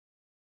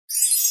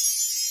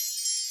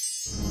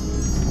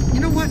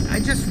I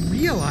just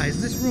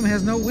realized this room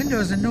has no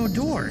windows and no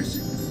doors.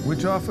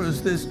 Which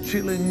offers this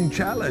chilling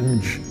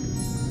challenge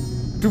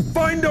to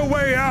find a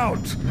way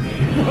out.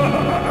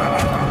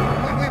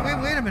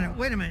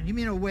 Wait a minute. You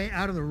mean a way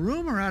out of the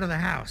room or out of the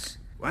house?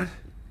 What?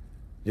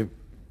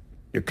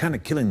 You're kind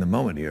of killing the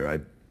moment here.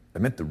 I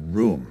meant the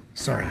room.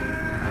 Sorry.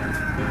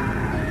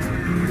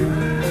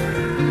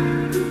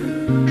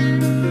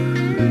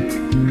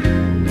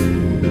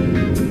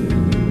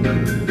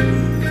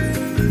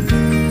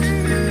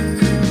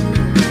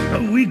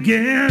 We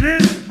get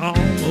it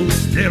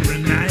almost every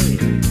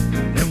night.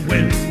 And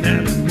when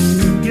that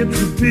moon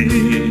gets big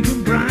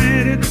and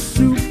bright, it's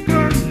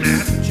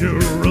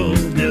supernatural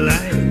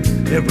delight.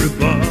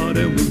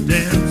 Everybody was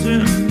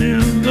dancing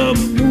in the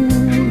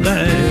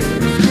moonlight.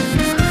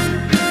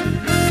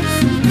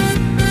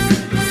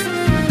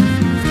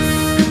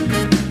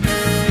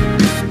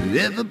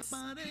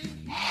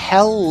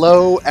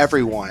 Hello,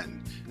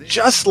 everyone.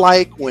 Just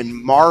like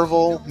when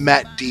Marvel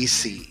met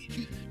DC.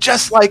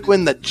 Just like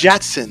when the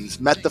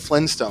Jetsons met the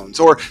Flintstones,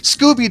 or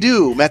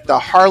Scooby-Doo met the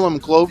Harlem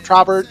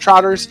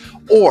Globetrotters,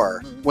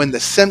 or when the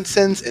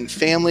Simpsons and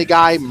Family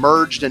Guy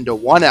merged into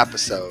one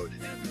episode.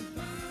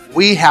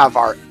 We have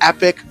our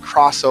epic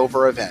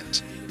crossover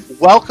event.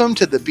 Welcome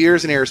to the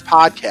Beers and Ears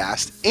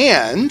podcast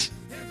and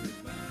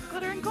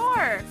Glitter and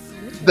Gore.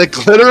 The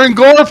Glitter and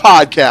Gore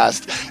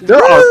podcast.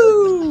 There are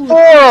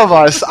 4 of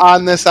us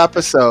on this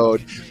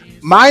episode.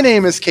 My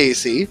name is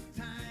Casey.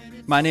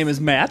 My name is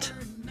Matt.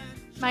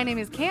 My name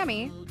is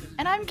Cammie.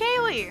 And I'm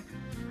Kaylee.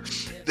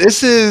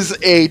 This is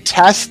a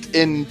test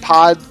in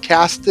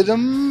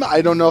podcastedom.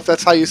 I don't know if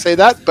that's how you say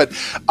that, but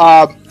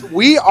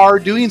we are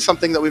doing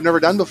something that we've never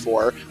done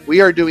before.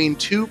 We are doing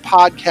 2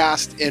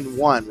 podcasts in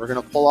one. We're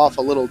going to pull off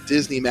a little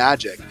Disney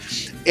magic.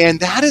 And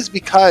that is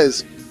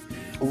because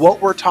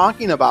what we're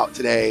talking about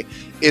today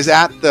is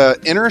at the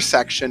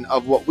intersection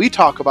of what we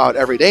talk about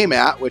every day,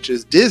 Matt, which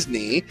is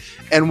Disney,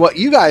 and what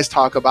you guys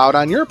talk about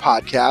on your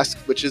podcast,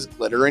 which is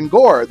Glitter and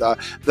Gore,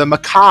 the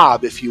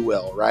macabre, if you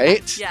will,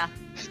 right? Yeah.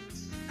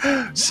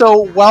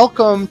 So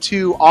welcome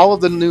to all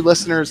of the new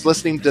listeners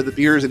listening to the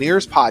Beers and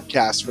Ears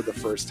podcast for the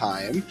first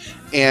time.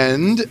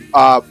 And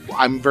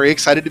I'm very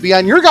excited to be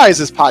on your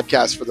guys'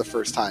 podcast for the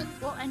first time.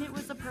 Well, and it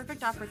was a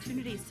perfect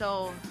opportunity.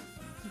 So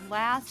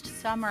last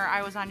summer,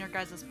 I was on your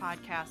guys'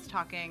 podcast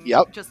talking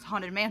just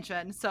Haunted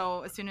Mansion.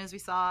 So as soon as we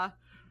saw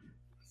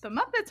the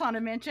Muppets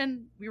Haunted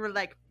Mansion, we were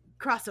like,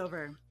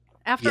 crossover.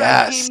 After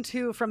I came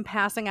to from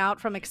passing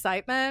out from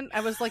excitement,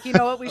 I was like, you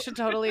know what we should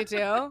totally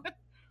do?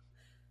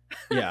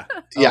 Yeah.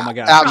 Yeah, Oh my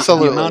God.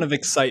 absolutely. The amount of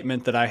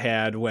excitement that I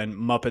had when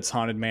Muppets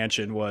Haunted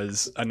Mansion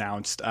was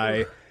announced,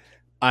 I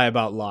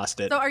about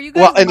lost it. So are you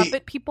guys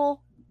Muppet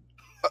people?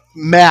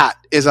 Matt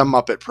is a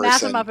Muppet person.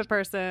 Matt's a Muppet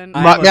person.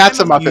 Matt's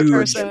a Muppet huge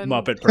person.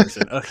 Muppet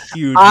person. A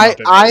huge Muppet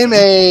person. I'm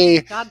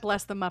a... God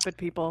bless the Muppet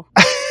people.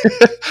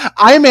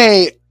 I'm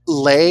a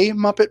lay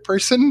Muppet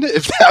person,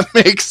 if that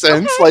makes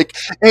sense.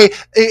 Okay.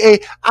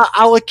 Like,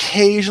 I'll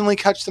occasionally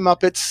catch the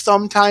Muppets.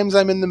 Sometimes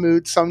I'm in the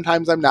mood,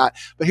 sometimes I'm not.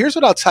 But here's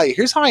what I'll tell you.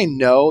 Here's how I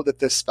know that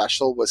this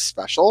special was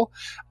special.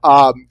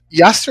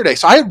 Yesterday,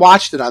 so I had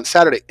watched it on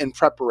Saturday in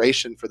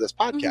preparation for this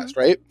podcast,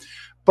 right?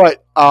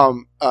 But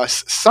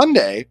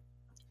Sunday,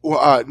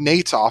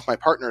 Nate's off, my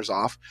partner's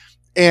off,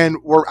 and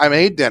I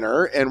made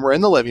dinner, and we're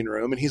in the living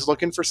room, and he's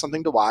looking for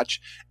something to watch,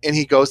 and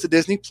he goes to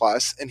Disney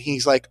Plus, and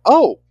he's like,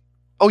 oh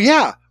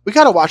yeah, we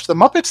got to watch the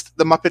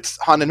Muppets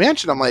Haunted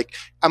Mansion. I'm like,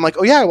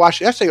 oh yeah, I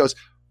watched it yesterday. He goes,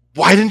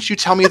 why didn't you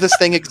tell me this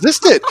thing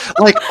existed?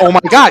 Like, oh my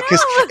God.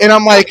 And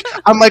I'm like,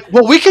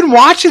 well, we can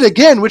watch it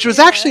again, which was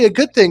actually a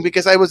good thing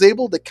because I was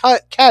able to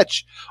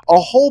catch a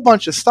whole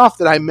bunch of stuff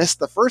that I missed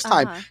the first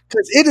time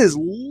because it is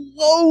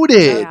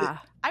loaded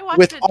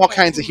with all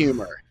kinds of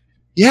humor.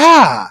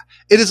 Yeah,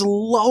 it is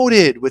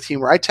loaded with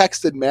humor. I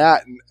texted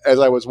Matt as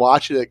I was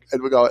watching it,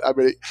 and we go, I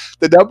mean,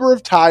 the number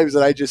of times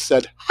that I just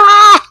said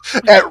 "ha"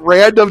 at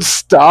random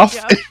stuff,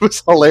 it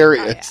was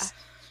hilarious.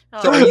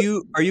 So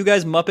are you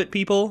guys Muppet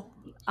people?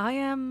 I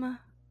am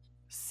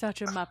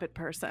such a Muppet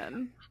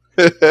person.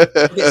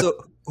 Okay,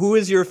 so who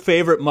is your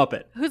favorite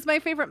Muppet? Who's my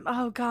favorite?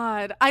 Oh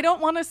God, I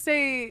don't want to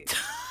say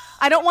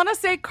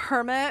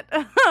Kermit.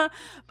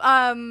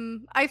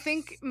 I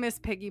think Miss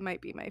Piggy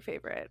might be my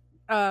favorite.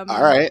 All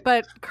right.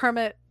 But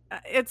Kermit,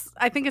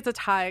 I think it's a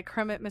tie.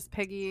 Kermit, Miss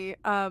Piggy.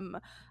 I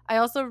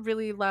also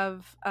really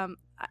love,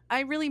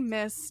 I really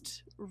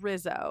missed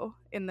Rizzo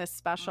in this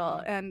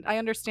special. And I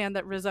understand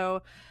that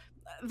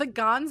the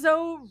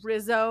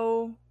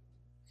Gonzo-Rizzo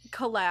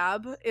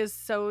collab is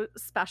so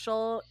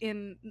special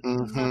in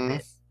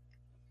Muppet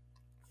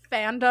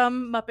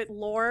fandom, Muppet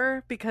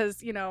lore,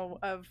 because,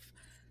 of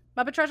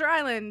Muppet Treasure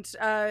Island,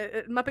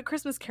 Muppet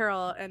Christmas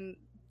Carol, and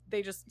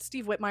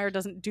Steve Whitmire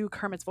doesn't do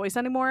Kermit's voice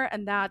anymore,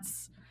 and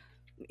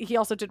he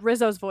also did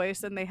Rizzo's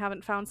voice, and they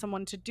haven't found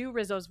someone to do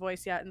Rizzo's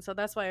voice yet, and so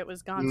that's why it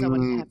was Gonzo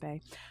and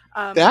Pepe.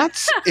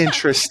 That's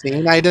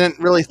interesting. I didn't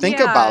really think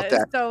about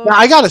that. So, now,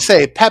 I gotta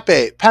say,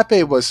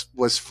 Pepe was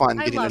fun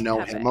getting to know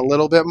him a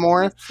little bit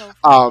more. So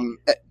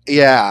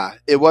yeah,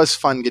 it was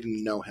fun getting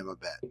to know him a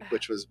bit,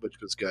 which was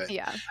good.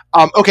 Yeah.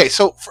 Okay,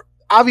 so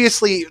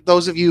obviously,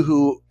 those of you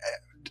who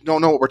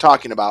don't know what we're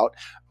talking about,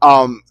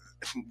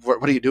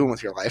 what are you doing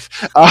with your life?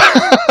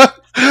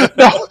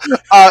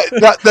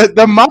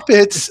 The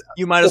Muppets.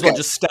 You might as well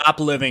just stop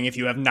living if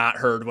you have not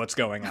heard what's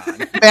going on.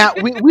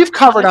 Matt, we've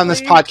covered on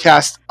this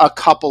podcast a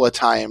couple of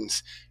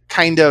times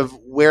kind of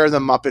where the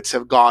Muppets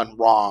have gone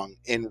wrong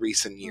in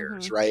recent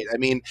years, right? I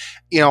mean,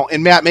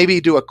 and Matt,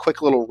 maybe do a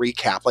quick little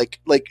recap. Like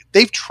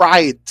they've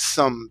tried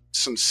some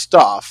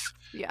stuff,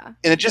 and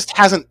it just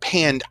hasn't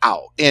panned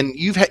out. And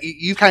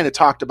you've kind of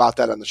talked about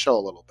that on the show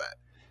a little bit.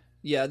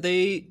 Yeah,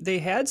 they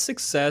had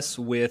success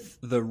with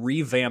the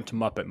revamped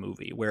Muppet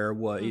movie, where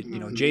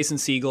Jason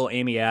Segel,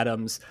 Amy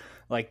Adams,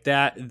 like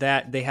that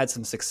they had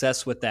some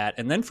success with that,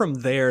 and then from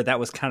there that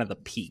was kind of the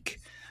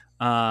peak.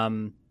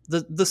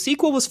 The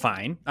sequel was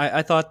fine.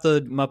 I thought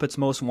the Muppets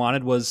Most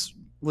Wanted was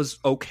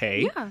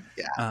okay.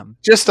 Yeah,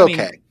 just okay.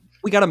 I mean,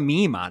 we got a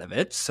meme out of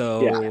it,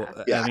 so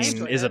I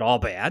mean, is it all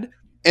bad?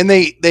 And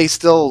they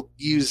still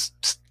use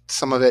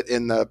some of it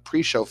in the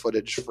pre-show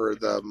footage for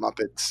the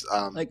Muppets.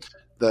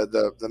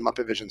 The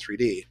Muppet Vision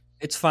 3D.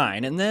 It's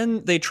fine. And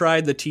then they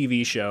tried the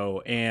TV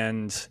show,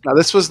 and now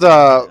this was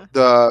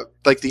the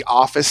like the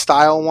Office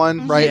style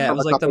one, right? Yeah, it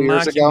was like the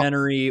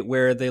mockumentary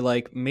where they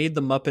like made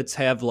the Muppets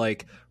have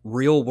like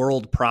real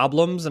world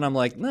problems, and I'm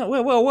like, no,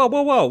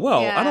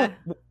 whoa. Yeah.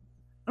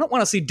 I don't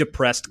want to see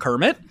depressed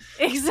Kermit.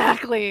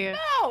 Exactly.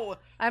 No.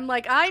 I'm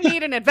like, I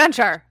need an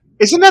adventure.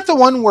 Isn't that the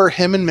one where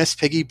him and Miss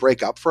Piggy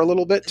break up for a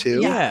little bit too?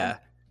 Yeah.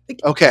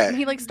 Okay. And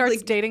he like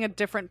starts dating a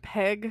different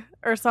pig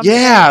or something.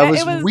 Yeah, it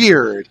was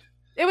weird.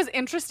 It was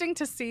interesting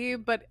to see,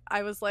 but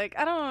I was like,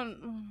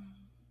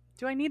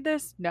 do I need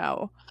this?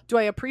 No. Do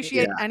I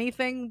appreciate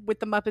anything with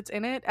the Muppets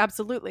in it?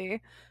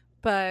 Absolutely.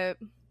 But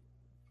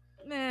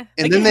and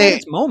then they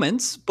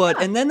moments,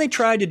 but and then they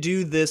tried to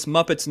do this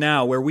Muppets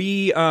Now, where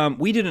we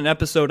did an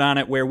episode on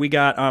it where we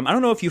got I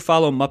don't know if you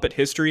follow Muppet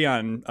History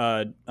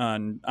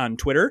on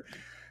Twitter.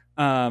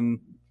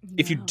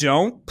 If you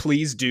don't,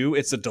 please do.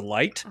 It's a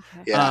delight.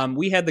 Okay. Yeah.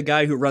 We had the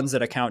guy who runs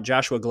that account,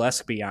 Joshua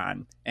Gillespie,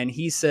 on, and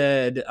he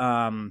said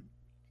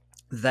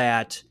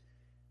that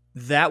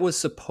was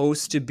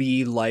supposed to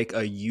be like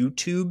a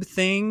YouTube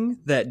thing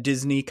that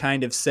Disney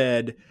kind of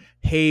said,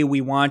 hey, we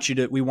want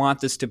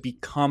this to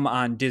become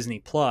on Disney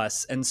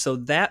Plus. And so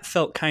that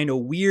felt kind of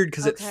weird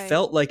because it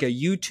felt like a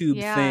YouTube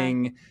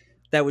thing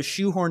that was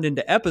shoehorned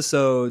into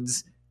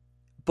episodes,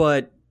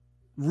 but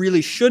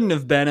really shouldn't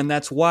have been, and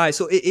that's why.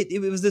 So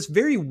it was this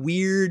very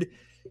weird.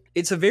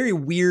 It's a very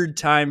weird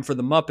time for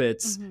the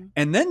Muppets,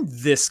 and then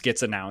this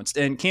gets announced.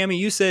 And Cammie,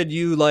 you said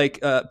you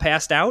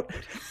passed out.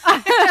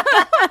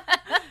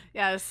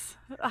 Yes,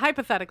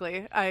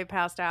 hypothetically, I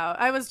passed out.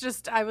 I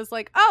was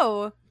like,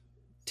 oh,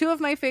 two of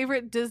my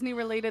favorite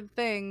Disney-related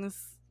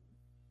things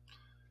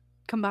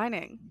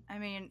combining. I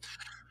mean,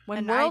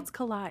 when worlds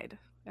collide.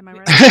 Am I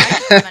right? I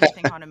didn't have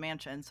anything Haunted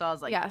Mansion, so I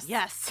was like,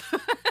 yes.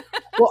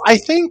 Well, I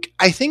think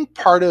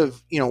part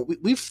of,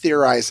 we've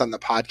theorized on the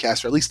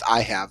podcast, or at least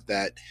I have,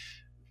 that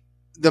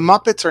the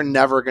Muppets are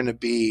never going to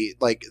be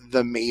like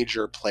the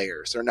major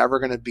players. They're never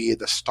going to be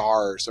the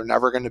stars. They're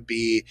never going to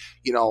be,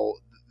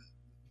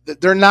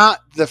 they're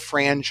not the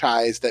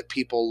franchise that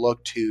people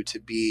look to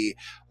be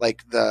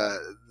like the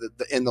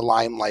in the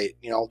limelight.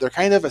 They're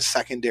kind of a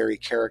secondary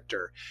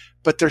character,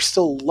 but they're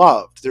still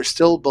loved. They're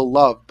still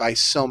beloved by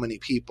so many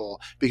people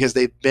because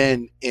they've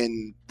been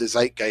in the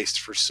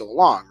zeitgeist for so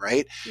long,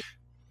 right?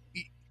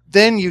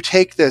 Then you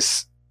take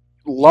this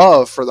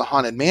love for the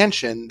Haunted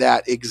Mansion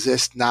that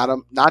exists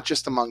not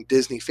just among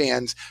Disney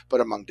fans, but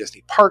among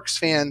Disney Parks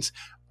fans,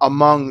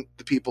 among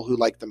the people who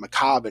like the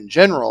macabre in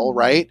general,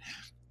 right?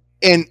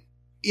 And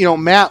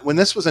Matt, when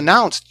this was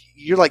announced,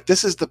 you're like,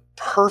 this is the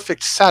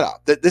perfect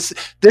setup. That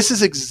this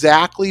is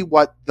exactly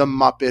what the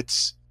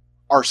Muppets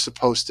are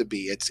supposed to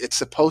be. It's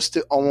supposed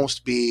to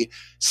almost be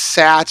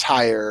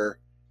satire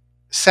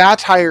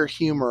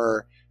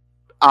humor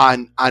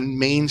on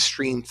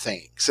mainstream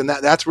things, and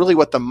that's really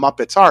what the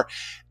Muppets are.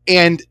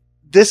 And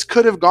this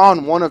could have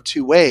gone one of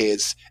two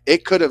ways.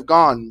 It could have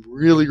gone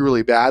really,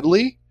 really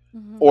badly,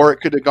 or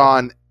it could have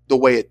gone the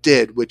way it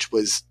did, which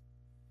was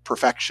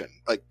perfection,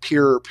 like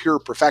pure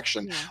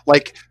perfection. Yeah.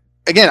 Like,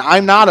 again,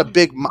 I'm a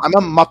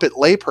Muppet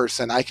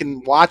layperson. I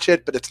can watch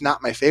it, but it's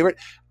not my favorite.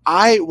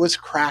 I was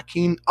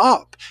cracking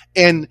up.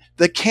 And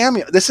the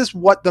cameo, this is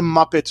what the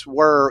Muppets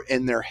were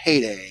in their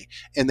heyday,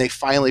 and they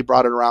finally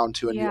brought it around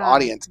to a new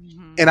audience.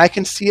 And I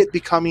can see it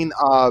becoming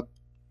a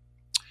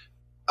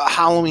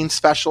Halloween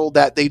special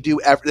that they do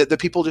that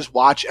people just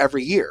watch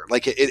every year.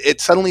 Like it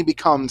suddenly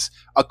becomes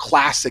a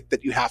classic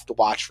that you have to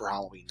watch for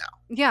Halloween now.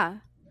 Yeah.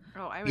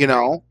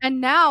 And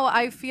now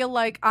I feel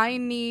like I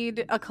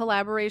need a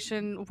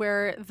collaboration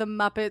where the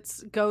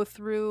Muppets go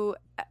through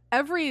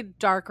every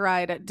dark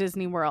ride at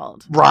Disney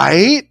World.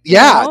 Right?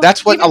 Yeah,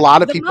 that's what a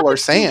lot of people are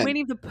saying.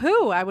 Winnie the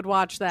Pooh, I would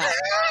watch that.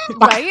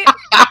 Right?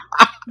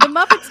 The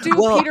Muppets do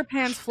Peter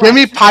Pan's Flight. Give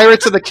me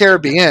Pirates of the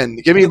Caribbean.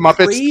 Give me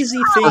Muppets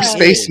or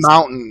Space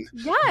Mountain.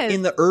 Yes.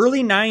 In the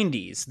early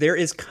 90s, there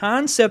is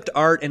concept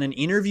art and an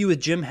interview with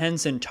Jim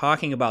Henson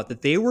talking about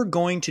that they were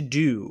going to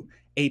do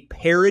a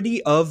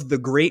parody of the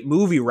Great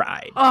Movie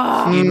Ride,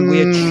 in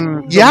which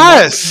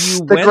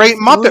the Great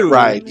Muppet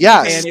Ride,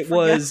 and it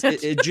was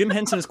Jim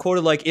Henson is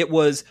quoted like it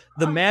was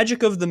the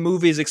magic of the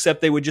movies, except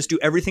they would just do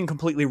everything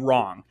completely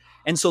wrong.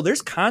 And so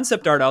there's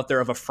concept art out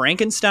there of a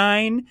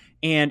Frankenstein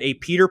and a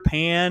Peter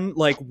Pan,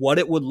 like what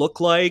it would look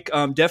like.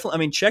 Definitely, I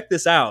mean, check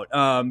this out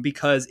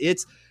because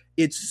it's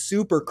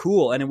super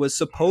cool, and it was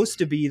supposed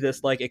to be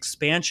this like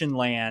expansion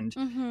land.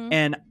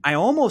 And I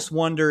almost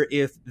wonder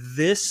if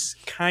this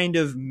kind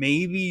of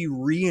maybe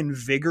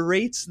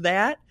reinvigorates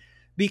that,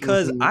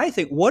 because I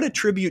think what a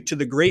tribute to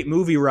the Great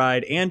Movie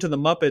Ride and to the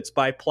Muppets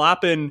by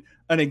plopping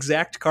an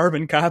exact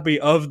carbon copy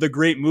of the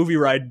Great Movie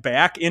Ride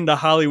back into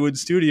Hollywood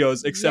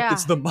studios, except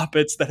it's the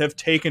Muppets that have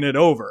taken it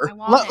over.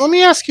 Let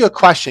me ask you a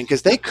question,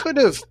 because they could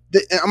have,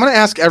 I'm going to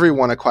ask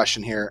everyone a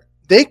question here.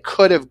 They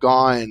could have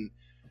gone,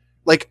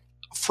 like,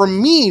 for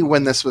me,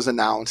 when this was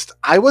announced,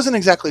 I wasn't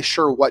exactly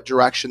sure what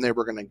direction they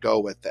were going to go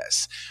with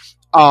this.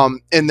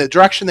 And the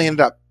direction they ended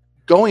up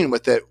going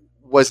with it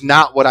was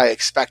not what I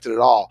expected at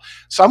all.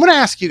 So I'm going to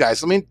ask you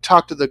guys, let me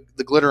talk to the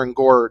Glitter and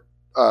Gore,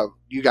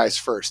 you guys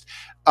first.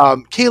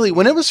 Kaylee,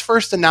 when it was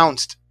first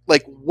announced,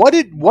 like, what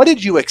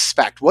did you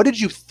expect? What did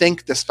you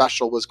think the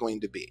special was going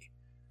to be?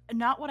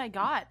 Not what I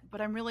got,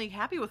 but I'm really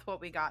happy with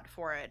what we got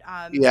for it.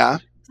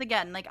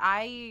 Again, like,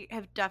 I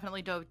have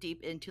definitely dove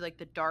deep into like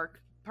the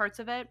dark parts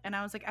of it, and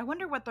I was like, I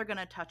wonder what they're going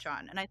to touch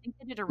on. And I think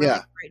they did a really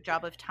great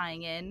job of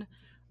tying in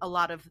a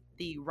lot of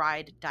the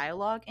ride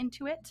dialogue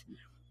into it,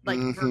 like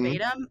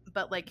verbatim,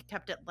 but like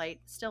kept it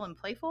light still and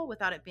playful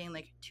without it being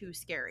like too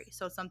scary.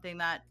 So it's something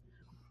that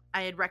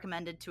I had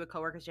recommended to a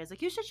coworker. She was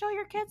like, you should show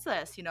your kids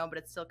this, but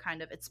it's still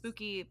kind of, it's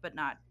spooky but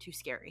not too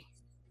scary.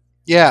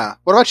 Yeah.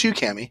 What about you,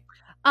 Cammie?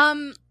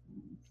 I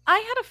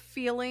had a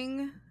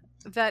feeling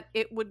that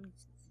it would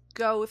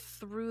go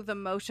through the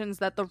motions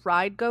that the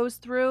ride goes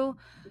through,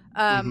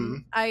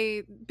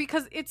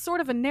 because it's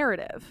sort of a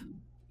narrative,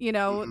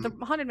 the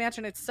Haunted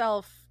Mansion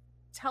itself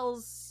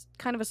tells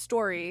kind of a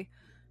story,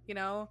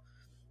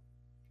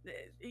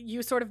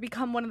 you sort of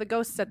become one of the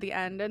ghosts at the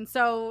end, and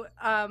so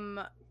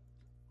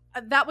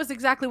that was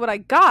exactly what I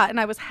got, and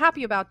I was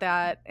happy about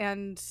that.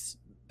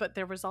 But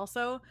there was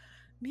also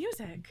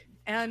music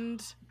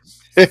and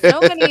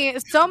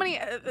so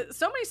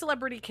many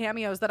celebrity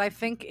cameos that I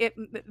think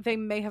they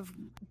may have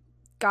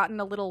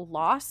gotten a little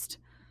lost.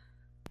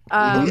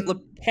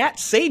 Pat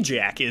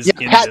Sajak is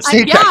in Pat this.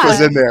 Sajak was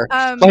in there.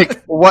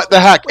 Like, what the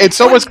heck? And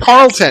so was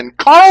Carlton.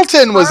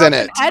 Carlton was in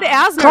it. Ed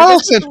Asner. Carlton.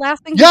 This was the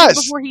last thing he did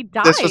before he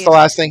died. This was the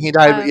last thing he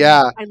died.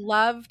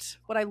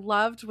 What I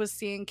loved was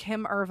seeing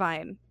Kim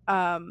Irvine,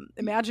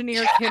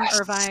 Imagineer Kim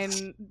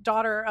Irvine,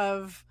 daughter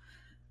of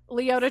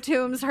Leota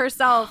Toombs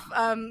herself,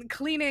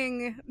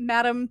 cleaning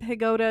Madame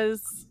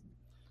Pagoda's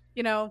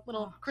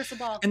little crystal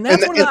ball. And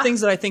that's one of the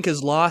things that I think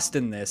is lost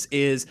in this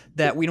is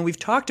that we've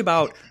talked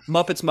about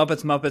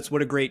Muppets,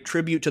 what a great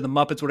tribute to the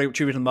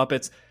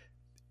Muppets,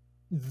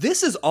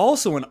 This is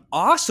also an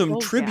awesome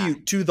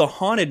tribute to the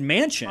Haunted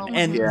Mansion.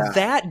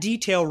 That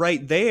detail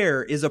right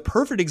there is a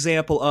perfect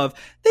example of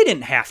they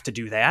didn't have to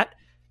do that.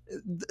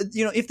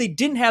 If they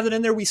didn't have it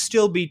in there, we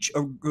still be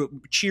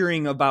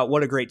cheering about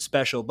what a great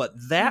special. But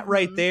that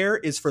right there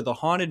is for the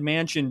Haunted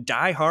Mansion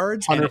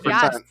diehards, and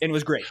it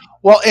was great.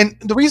 Well, and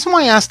the reason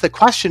why I asked the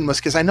question was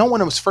because I know when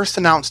it was first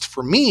announced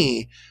for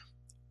me,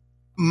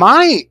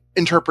 my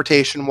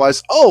interpretation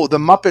was, the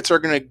Muppets are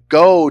going to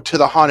go to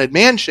the Haunted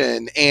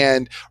Mansion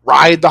and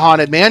ride the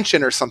Haunted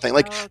Mansion or something.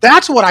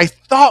 That's what I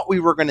thought we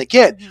were going to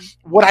get.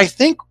 What I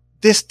think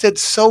this did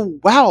so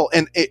well,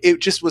 and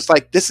it just was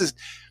like,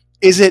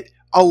 it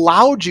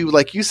allowed you,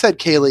 like you said,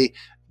 Kaylee,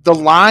 the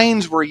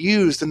lines were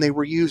used and they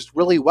were used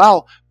really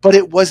well, but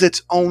it was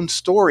its own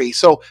story.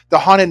 So the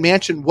Haunted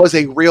Mansion was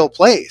a real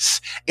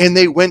place, and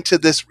they went to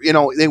this,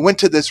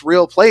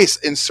 real place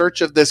in search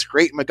of this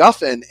great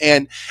MacGuffin,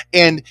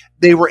 and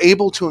they were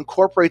able to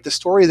incorporate the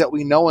story that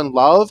we know and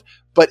love,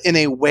 but in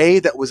a way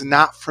that was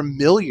not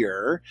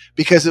familiar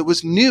because it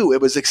was new,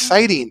 it was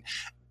exciting.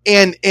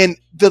 And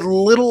the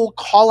little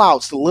call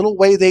outs, the little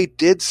way they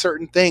did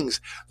certain things,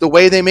 the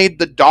way they made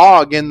the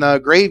dog in the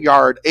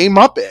graveyard a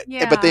Muppet,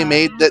 but they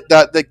made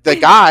the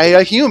guy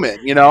a human,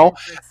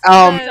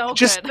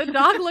 The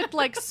dog looked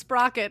like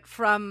Sprocket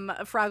from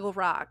Fraggle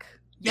Rock.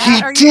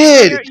 He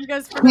did.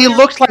 He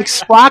looked like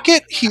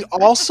Sprocket. He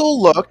also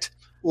looked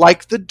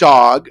like the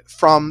dog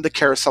from the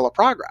Carousel of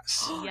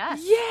Progress. Yes.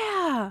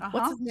 Yeah.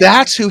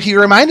 That's who he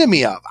reminded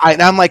me of.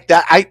 I'm like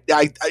that.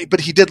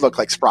 But he did look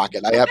like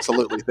Sprocket. I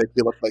absolutely think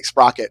he looked like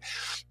Sprocket.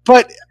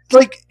 But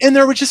and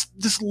there were just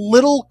this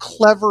little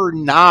clever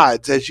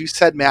nods, as you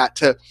said, Matt,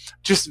 to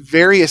just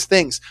various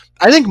things.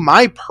 I think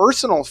my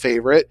personal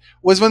favorite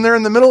was when they're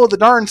in the middle of the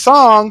darn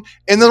song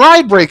and the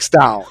ride breaks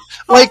down.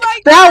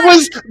 That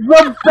was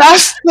the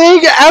best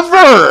thing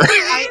ever.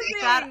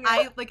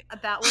 I think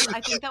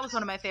that was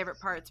one of my favorite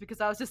parts, because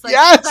I was just like,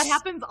 yes! That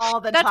happens all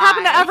the time. That's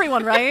happened to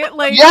everyone, right?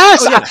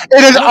 Yes.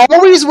 It is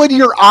always when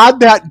you're on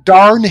that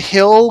darn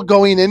hill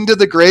going into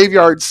the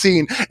graveyard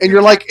scene and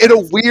you're like in a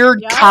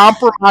weird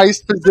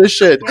compromised position.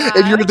 tradition. Yeah.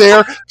 And you're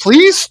there,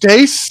 please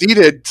stay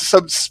seated.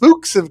 Some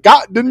spooks have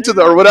gotten into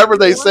the, or whatever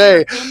they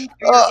say.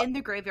 You're in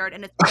the graveyard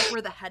and it's right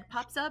where the head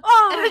pops up.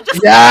 Oh.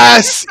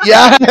 Yes.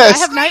 I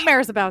have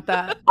nightmares about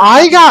that.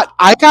 I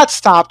got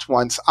stopped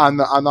once on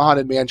the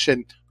Haunted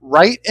Mansion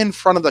right in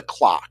front of the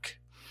clock.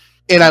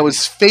 And I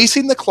was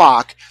facing the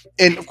clock,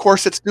 and of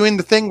course it's doing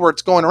the thing where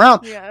it's going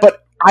around. Yeah.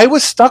 But I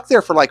was stuck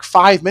there for like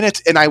 5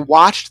 minutes, and I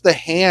watched the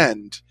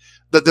hand,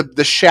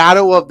 the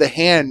shadow of the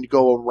hand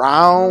go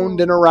around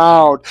and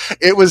around.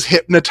 It was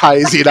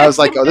hypnotizing. I was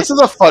like, oh, this is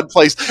a fun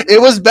place. It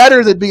was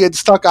better than being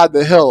stuck on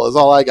the hill, is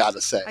all I got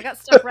to say. I got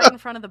stuck right in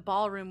front of the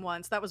ballroom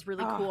once. That was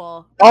really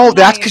cool. Oh,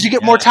 that's because you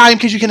get more time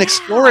because you can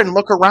explore and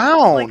look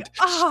around.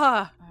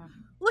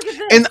 Look at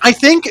this. And I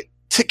think...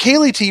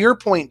 Kaylee, to your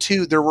point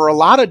too, there were a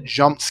lot of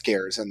jump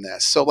scares in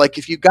this. So, like,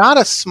 if you got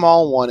a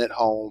small one at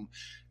home,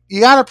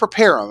 you got to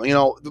prepare them. You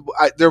know,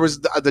 there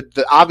was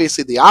the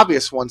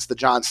obvious one's the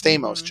John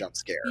Stamos jump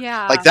scare.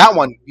 Yeah, like that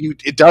one,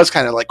 it does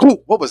kind of like,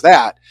 ooh, what was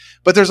that?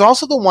 But there's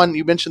also the one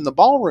you mentioned, the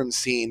ballroom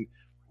scene,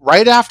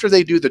 right after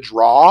they do the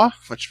draw,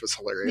 which was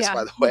hilarious,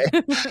 by the way,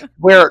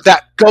 where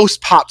that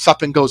ghost pops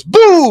up and goes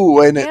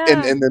boo, and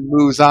then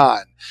moves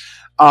on.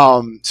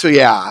 So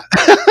yeah,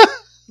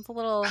 it's a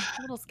little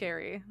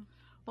scary.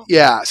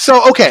 Yeah.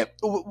 So, okay.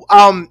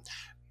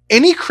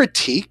 Any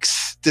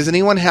critiques? Does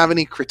anyone have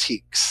any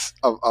critiques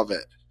of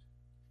it?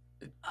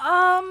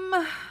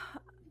 I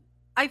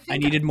think I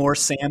needed more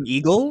Sam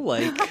Eagle.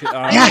 Like,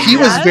 yeah, he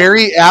was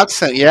very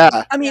absent.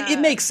 Yeah. I mean, it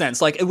makes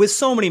sense. Like, with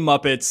so many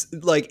Muppets,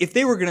 like if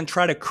they were going to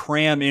try to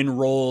cram in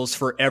roles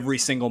for every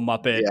single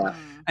Muppet. Yeah.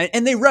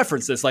 And they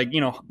reference this, like, you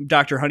know,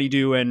 Dr.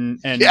 Honeydew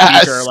and Beaker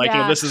are like, you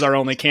know, this is our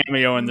only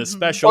cameo in this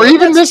special. Or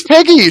even Miss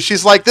Piggy.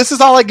 She's like, this is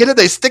all I get it.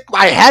 They stick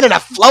my head in a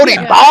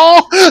floating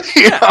ball.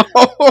 You know?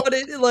 But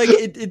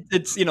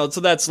it's, you know,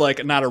 so that's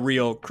like not a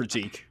real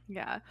critique.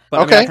 Yeah. But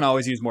I mean, I can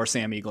always use more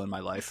Sam Eagle in my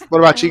life. What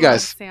about you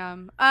guys?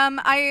 Sam.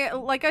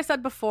 Like I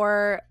said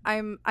before,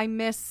 I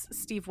miss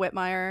Steve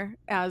Whitmire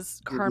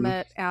as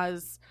Kermit,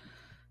 as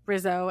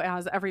Rizzo,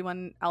 as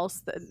everyone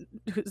else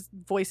whose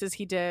voices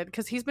he did,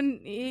 because he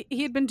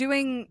had been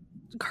doing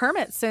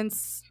Kermit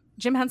since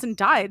Jim Henson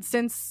died,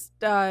 since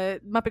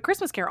Muppet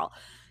Christmas Carol.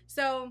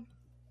 So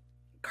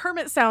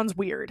Kermit sounds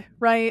weird,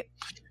 right?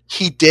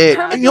 He did.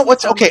 And you know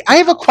what's okay? I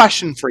have a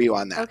question for you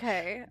on that.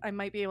 Okay, I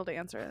might be able to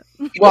answer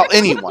it. Well,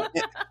 anyone.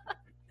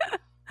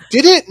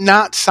 Did it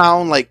not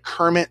sound like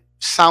Kermit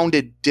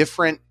sounded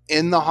different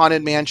in the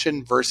Haunted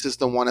Mansion versus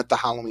the one at the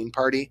Halloween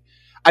party?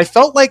 I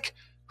felt like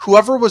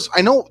whoever was,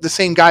 I know the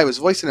same guy was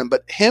voicing him,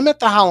 but him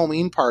at the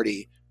Halloween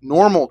party,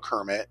 normal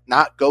Kermit,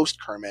 not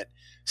Ghost Kermit,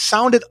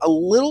 sounded a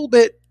little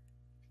bit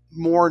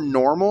more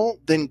normal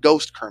than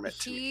Ghost Kermit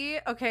to me.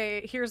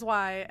 Okay, here's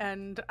why,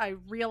 and I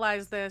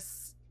realized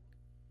this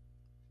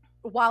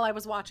while I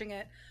was watching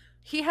it.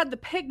 He had the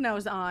pig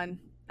nose on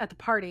at the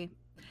party,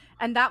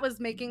 and that was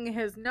making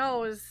his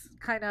nose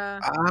kind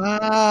of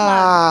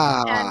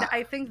and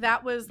I think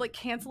that was like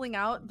canceling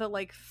out the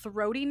like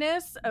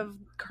throatiness of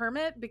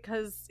Kermit,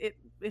 because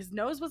his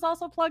nose was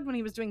also plugged when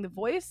he was doing the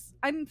voice,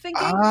 I'm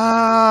thinking. So he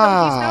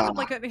sounded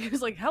like he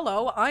was like,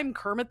 hello, I'm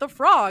Kermit the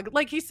Frog.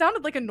 Like, he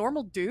sounded like a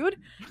normal dude,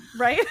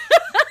 right?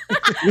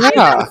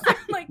 Yeah.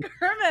 Like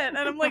Kermit, and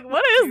I'm like,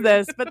 what is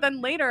this? But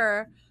then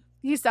later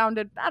he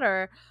sounded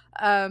better.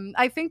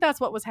 I think that's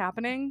what was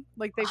happening.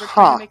 Like, they were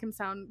trying to make him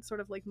sound sort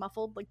of like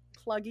muffled, like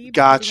pluggy.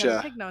 Gotcha. He had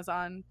a pig nose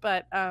on,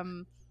 but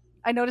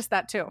I noticed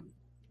that too.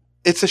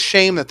 It's a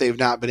shame that they've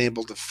not been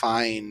able to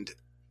find,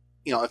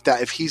 you know,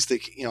 if he's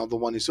the, you know, the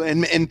one who's,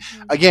 and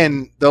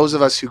again, those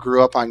of us who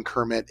grew up on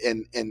Kermit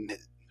and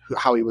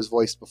how he was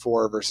voiced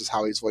before versus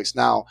how he's voiced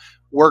now,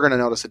 we're going to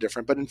notice a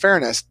difference. But in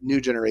fairness, new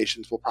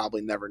generations will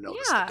probably never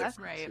notice the difference.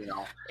 Right. You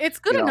know, it's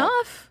good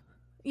enough,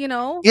 you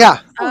know. Yeah.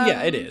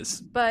 Yeah, it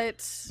is.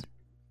 But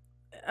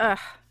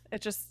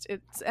it's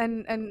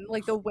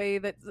like the way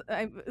that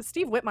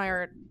Steve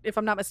Whitmire, if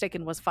I'm not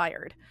mistaken, was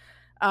fired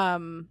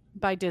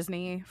by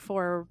Disney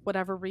for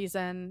whatever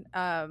reason.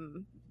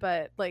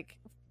 But like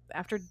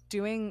after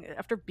being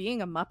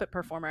a Muppet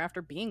performer,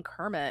 after being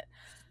Kermit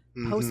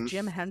post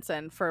Jim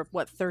Henson for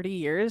 30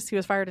 years, he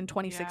was fired in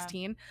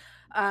 2016.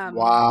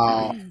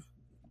 Wow.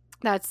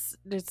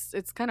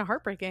 It's kind of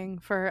heartbreaking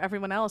for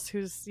everyone else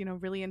who's, you know,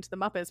 really into the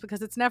Muppets,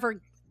 because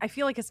I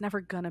feel like it's never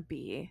gonna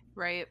be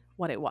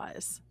what it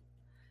was.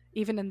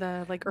 Even in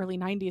the like early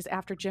 90s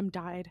after Jim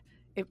died,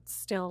 it's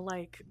still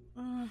like,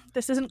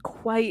 this isn't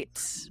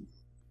quite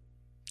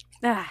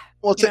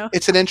well,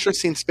 it's an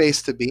interesting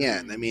space to be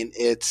in. I mean,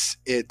 it's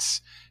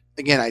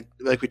again,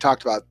 like we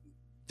talked about,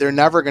 they're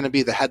never going to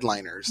be the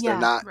headliners. They're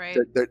not,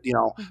 they're you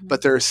know,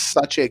 but there's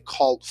such a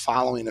cult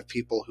following of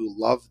people who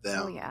love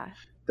them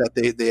that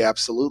they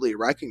absolutely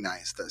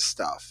recognize this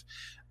stuff.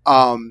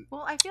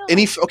 Well, I feel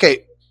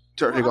okay.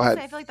 Go ahead.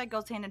 I feel like that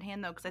goes hand in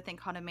hand though, because I think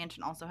Haunted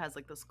Mansion also has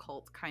like this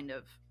cult kind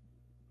of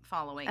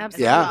following as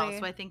well.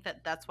 So I think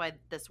that's why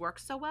this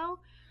works so well,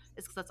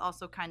 is because that's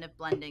also kind of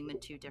blending the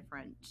two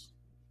different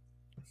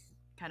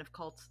kind of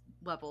cult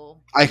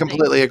level. I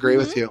completely agree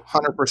with you.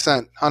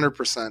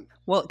 100%.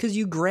 Well, because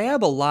you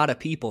grab a lot of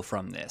people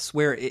from this,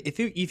 where if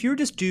you were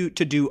just to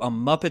do a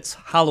Muppets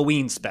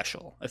Halloween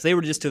special, if they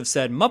were just to have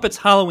said Muppets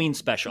Halloween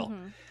special,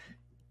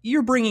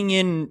 you're bringing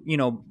in,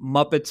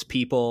 Muppets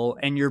people,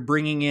 and you're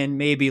bringing in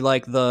maybe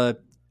like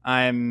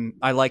I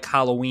like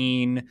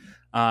Halloween,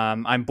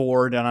 I'm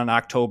bored on an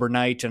October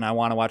night and I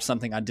want to watch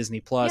something on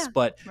Disney Plus.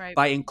 But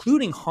by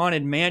including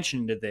Haunted Mansion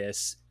into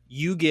this,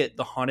 you get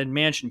the Haunted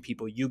Mansion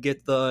people, you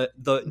get the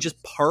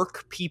just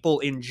park people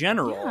in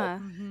general. Yeah.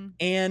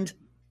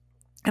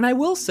 And I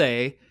will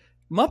say,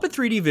 Muppet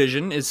 3D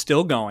Vision is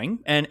still going,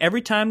 and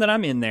every time that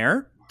I'm in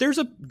there, there's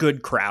a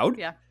good crowd.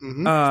 Yeah.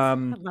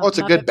 It's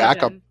a good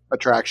backup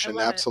attraction,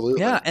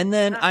 absolutely. Yeah, and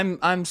then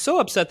I'm so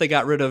upset they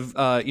got rid of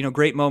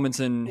Great Moments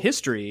in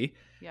History.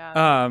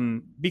 Yeah.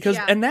 Because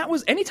and that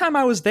was, anytime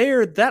I was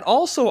there, that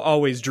also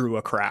always drew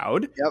a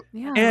crowd. Yep.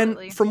 Yeah,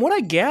 and from what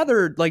I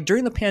gathered, like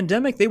during the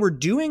pandemic, they were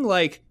doing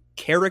like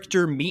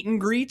character meet and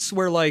greets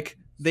where like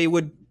they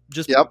would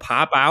just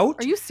pop out.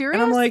 Are you serious?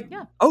 And I'm like,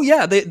 oh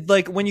yeah, they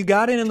like when you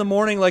got in the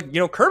morning, like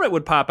Kermit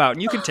would pop out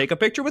and you could take a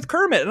picture with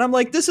Kermit, and I'm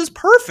like, this is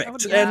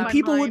perfect, and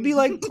people would be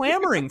like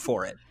clamoring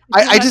for it.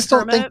 I just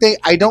don't think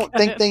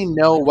they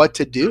know what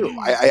to do.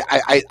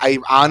 I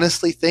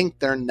honestly think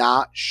they're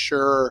not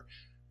sure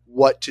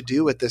what to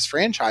do with this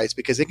franchise,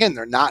 because again,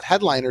 they're not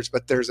headliners,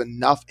 but there's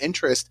enough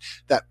interest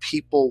that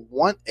people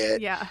want it.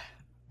 Yeah.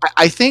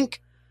 I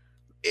think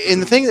in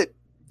the thing that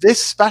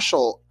this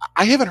special,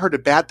 I haven't heard a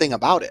bad thing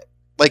about it.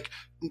 Like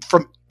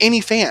from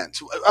any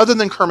fans other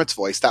than Kermit's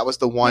voice. That was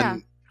the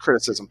one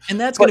criticism. And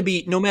that's going to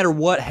be, no matter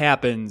what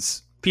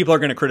happens, people are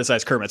going to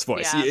criticize Kermit's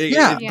voice.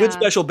 Good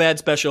special, bad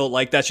special.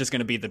 Like that's just going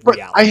to be the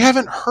reality. I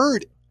haven't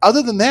heard,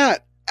 other than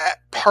that,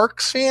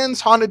 Parks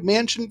fans, Haunted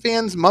Mansion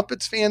fans,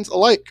 Muppets fans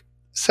alike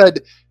said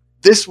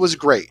this was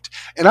great.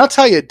 And I'll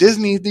tell you,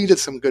 Disney needed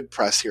some good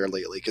press here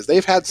lately, because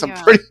they've had some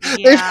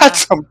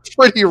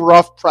pretty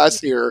rough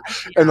press here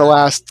in the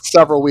last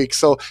several weeks.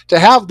 So to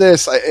have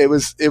this, it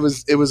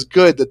was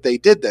good that they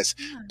did this.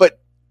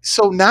 But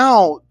so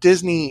now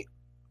Disney,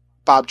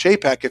 Bob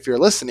Chapek, if you're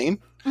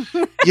listening,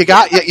 you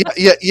got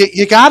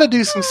to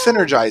do some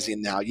synergizing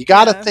now. You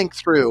got to think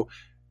through,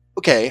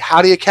 okay,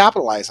 how do you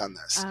capitalize on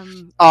this?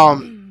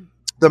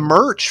 The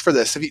merch for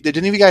this. Did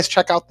any of you guys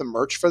check out the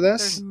merch for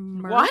this?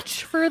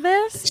 Merch for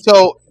this?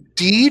 So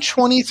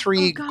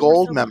D23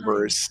 Gold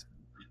members,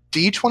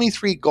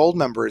 D23 Gold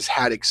members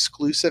had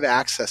exclusive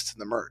access to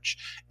the merch.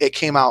 It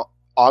came out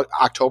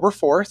October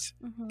 4th,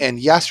 and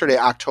yesterday,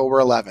 October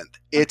 11th.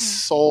 It's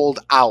sold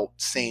out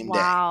same day.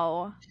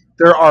 Wow.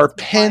 There are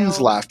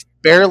pins left,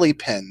 barely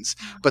pins,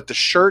 but the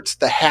shirts,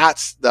 the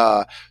hats,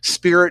 the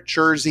Spirit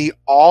jersey,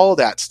 all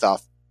that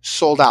stuff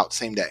sold out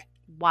same day.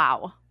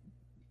 Wow.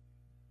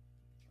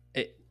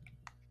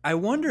 I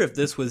wonder if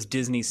this was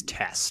Disney's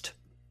test.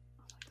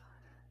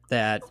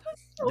 That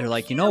they're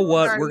like, you know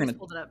what, we're gonna.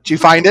 Did you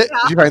find it?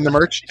 Did you find the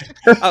merch?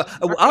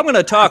 I'm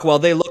gonna talk while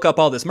they look up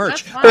all this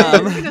merch.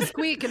 I'm gonna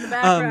squeak in the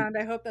background.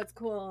 I hope that's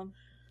cool.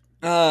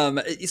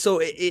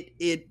 So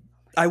it.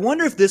 I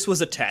wonder if this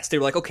was a test. They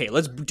were like, okay,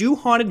 let's do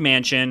Haunted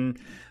Mansion,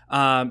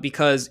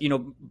 because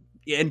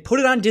and put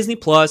it on Disney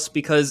Plus,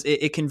 because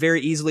it can very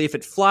easily, if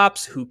it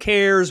flops, who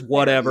cares?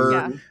 Whatever.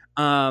 Yeah.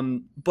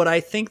 But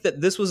I think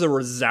that this was a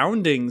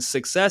resounding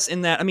success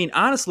in that, I mean,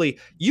 honestly,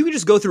 you can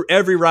just go through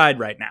every ride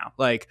right now,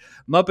 like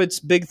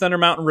Muppets Big Thunder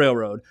Mountain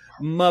Railroad,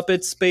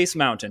 Muppets Space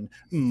Mountain,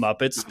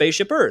 Muppets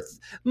Spaceship Earth,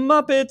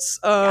 Muppets,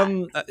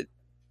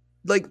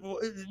 like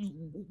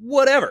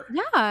whatever.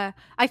 Yeah.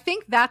 I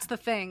think that's the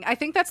thing. I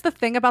think that's the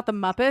thing about the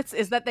Muppets,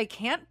 is that they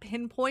can't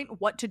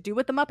pinpoint what to do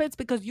with the Muppets,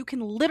 because you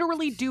can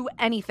literally do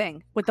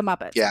anything with the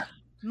Muppets. Yeah.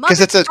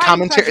 Because it's a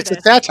commentary, it's a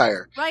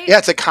satire. Right? Yeah,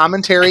 it's a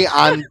commentary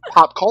on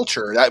pop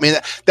culture. I mean,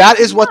 that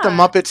is what the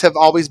Muppets have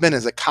always been,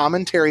 is a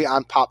commentary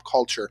on pop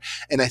culture.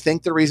 And I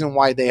think the reason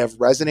why they have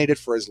resonated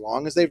for as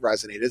long as they've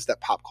resonated is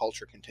that pop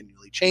culture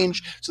continually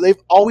changed. So they've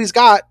always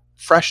got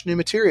fresh new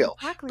material.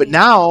 Exactly. But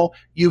now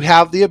you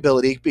have the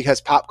ability,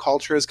 because pop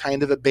culture has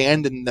kind of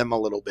abandoned them a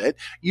little bit,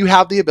 you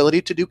have the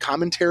ability to do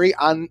commentary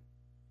on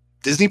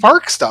Disney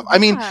park stuff. I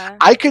mean,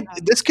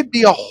 this could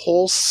be a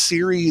whole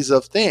series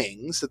of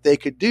things that they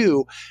could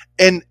do.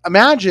 And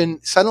imagine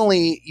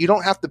suddenly you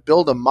don't have to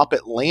build a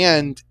Muppet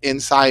land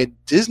inside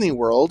Disney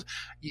World.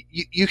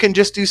 You can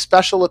just do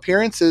special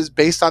appearances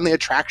based on the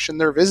attraction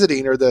they're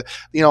visiting, or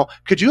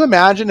could you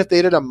imagine if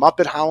they did a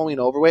Muppet Halloween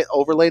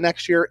overlay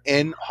next year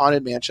in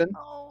Haunted Mansion?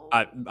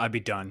 I'd be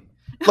done.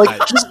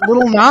 Like just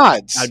little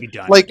nods. I'd be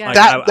done.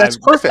 That's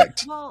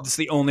perfect. It's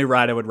the only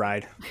ride I would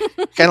ride.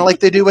 Kind of like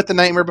they do with the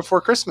Nightmare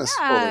Before Christmas.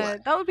 Yeah,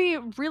 that would be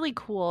really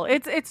cool.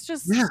 It's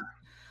just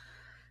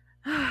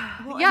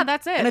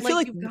that's it. And I feel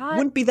like it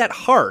wouldn't be that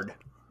hard.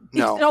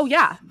 No. Oh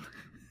yeah,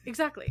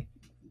 exactly.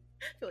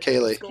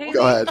 Kaylee,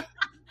 go ahead.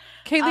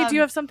 Kaylee, do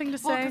you have something to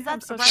say?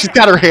 She's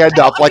got her hand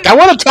up, like, I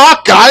want to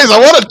talk, guys. I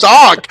want to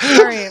talk.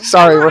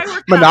 Sorry, we're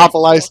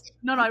monopolized.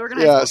 No, we're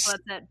gonna have to,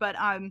 that's it. But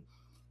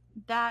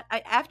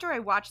after I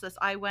watched this,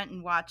 I went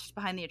and watched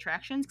Behind the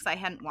Attractions, because I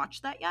hadn't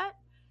watched that yet,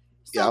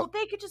 So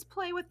they could just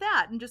play with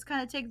that and just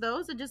kind of take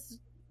those and just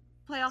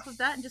play off of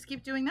that and just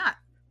keep doing that.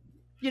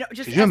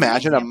 Just could you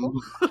imagine a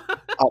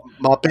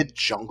Muppet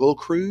Jungle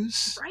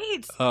Cruise?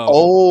 Right.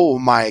 Oh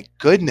my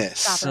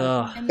goodness.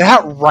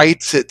 That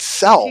writes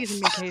itself.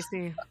 Teasing me,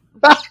 Casey.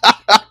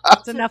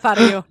 That's enough out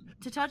of you.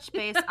 To touch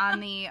base on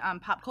the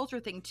pop culture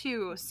thing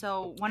too,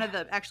 so one of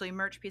the actually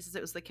merch pieces,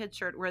 it was the kid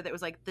shirt where it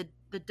was like the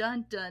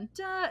dun dun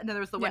dun, and then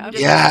there was the one you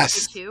did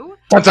too.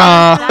 Dun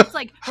dun. That's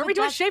like, were we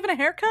doing shaving a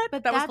haircut?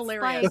 But that was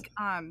hilarious.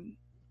 Like,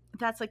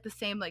 that's like the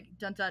same like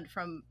dun dun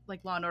from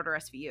like Law and Order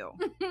SVU.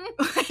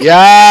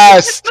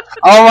 Yes.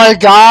 Oh my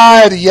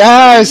God.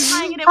 Yes.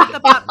 Tying it in with the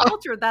pop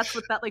culture. That's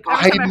what that like.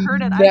 Every time I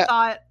heard it, I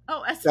thought,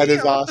 oh, SVU. That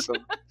is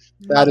awesome.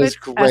 That is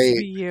great.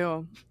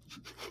 SVU.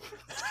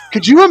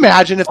 Could you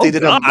imagine if they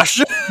did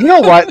you know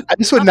what?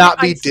 This would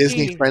not be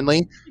Disney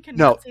friendly.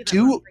 No,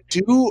 do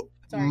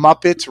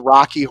Muppets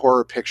Rocky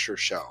Horror Picture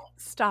Show.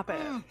 Stop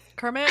it.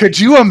 Kermit. Could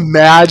you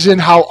imagine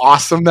how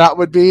awesome that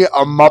would be?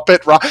 A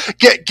Muppet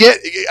get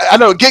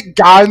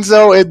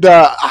Gonzo in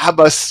the I'm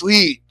a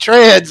sweet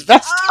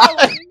transvestite.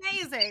 Oh,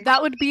 amazing.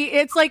 That would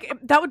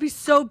be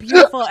so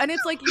beautiful. And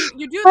it's like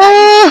you do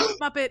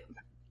that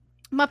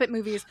Muppet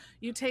movies.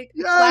 You take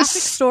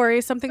classic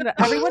stories, something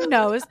that everyone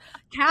knows,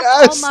 cast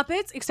all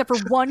Muppets except for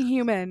one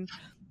human.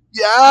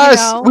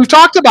 Yes, we've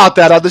talked about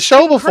that on the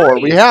show before.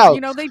 Right. We have.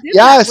 They did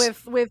that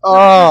with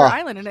Treasure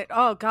Island, and it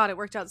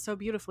worked out so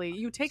beautifully.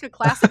 You take a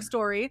classic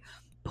story,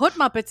 put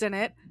Muppets in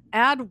it,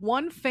 add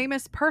one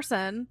famous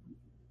person,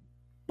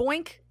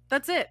 boink.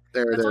 That's it.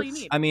 That's all you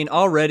need. I mean,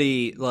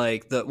 already,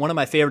 like one of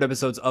my favorite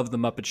episodes of the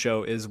Muppet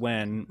Show is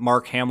when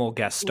Mark Hamill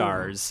guest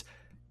stars.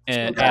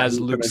 As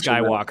Luke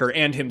Skywalker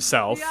and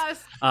himself.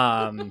 Yes.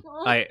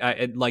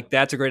 I like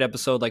that's a great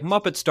episode. Like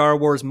Muppet Star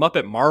Wars,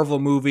 Muppet Marvel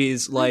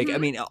movies. Like, I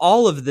mean,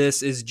 all of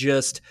this is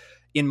just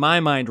in my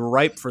mind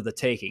ripe for the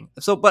taking.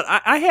 So, but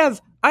I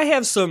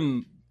have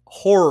some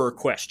horror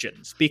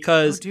questions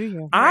because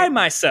I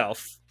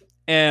myself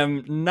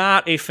am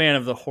not a fan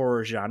of the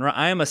horror genre.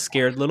 I am a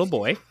scared little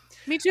boy.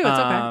 Me too. It's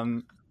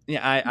okay.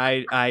 Yeah,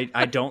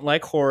 I don't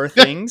like horror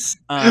things.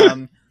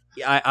 I'm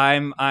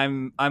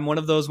one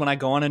of those when I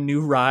go on a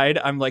new ride,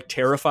 I'm like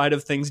terrified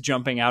of things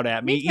jumping out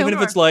at me, even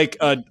if it's like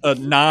a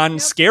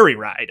non-scary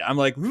ride. I'm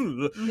like,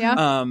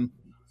 and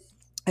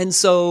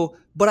so,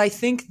 but I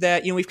think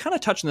that, we've kind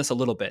of touched on this a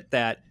little bit,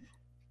 that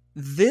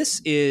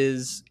this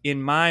is,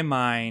 in my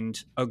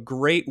mind, a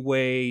great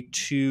way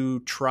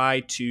to try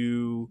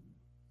to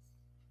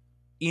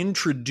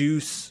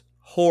introduce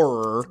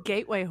horror,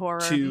 gateway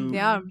horror.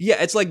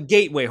 It's like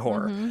gateway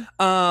horror.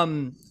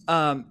 And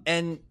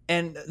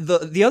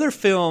the other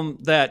film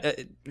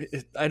that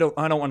I don't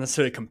want to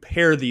necessarily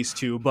compare these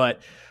two,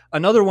 but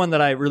another one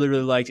that I really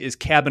really liked is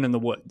Cabin in the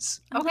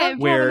Woods. Okay,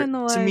 where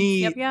to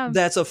me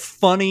that's a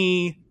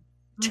funny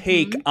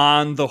take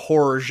on the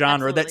horror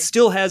genre. Absolutely. That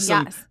still has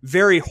some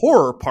very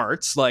horror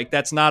parts. Like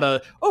that's not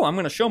I'm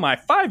going to show my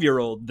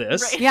 5-year-old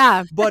this. Right.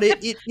 Yeah, but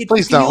it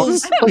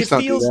feels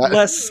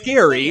less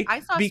scary. I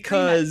saw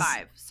because Scream at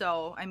 5.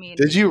 So, I mean...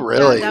 Did you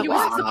really? You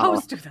weren't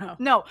supposed to, though.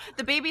 No,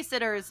 the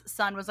babysitter's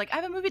son was like, I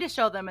have a movie to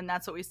show them, and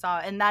that's what we saw.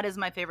 And that is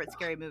my favorite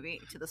scary movie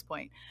to this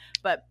point.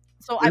 But,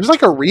 so there's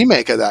like a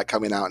remake of that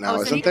coming out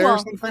now, isn't there?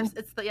 It's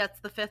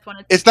the fifth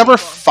one. It's number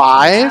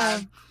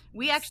 5?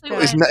 We actually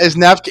is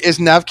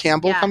Nev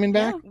Campbell coming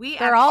back?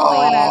 They're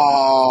all in it.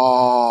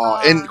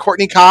 Oh, and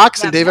Courtney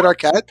Cox and David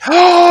Arquette?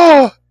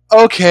 Oh!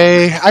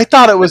 Okay, I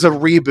thought it was a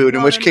reboot,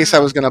 in which case I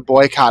was going to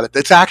boycott it.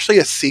 It's actually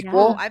a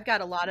sequel. No, I've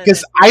got a lot of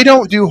because I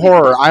don't do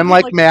horror. I'm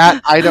like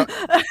Matt. I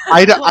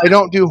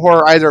don't do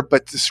horror either.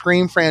 But the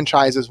Scream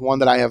franchise is one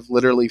that I have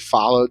literally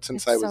followed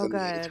since I was in the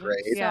 8th grade.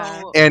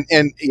 Yeah. And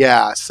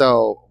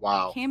so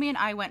wow. Cammie and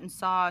I went and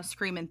saw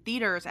Scream in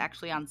theaters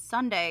actually on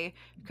Sunday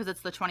because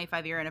it's the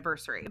 25-year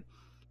anniversary.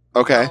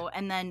 Okay. So,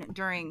 and then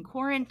during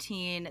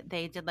quarantine,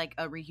 they did like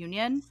a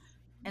reunion.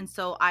 And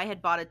so I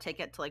had bought a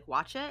ticket to like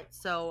watch it.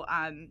 So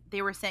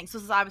they were saying, so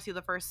this is obviously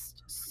the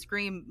first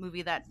Scream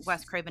movie that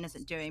Wes Craven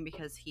isn't doing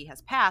because he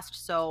has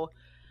passed. So,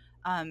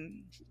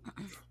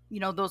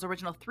 those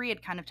original 3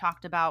 had kind of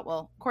talked about,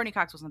 well, Courtney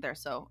Cox wasn't there.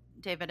 So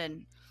David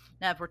and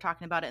Nev were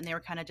talking about it and they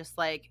were kind of just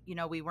like,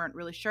 we weren't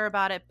really sure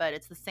about it, but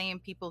it's the same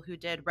people who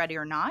did Ready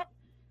or Not.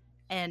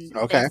 And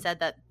they said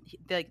that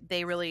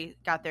they really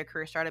got their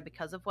career started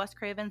because of Wes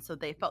Craven, so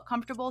they felt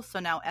comfortable. So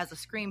now, as a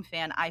Scream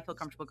fan, I feel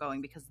comfortable going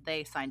because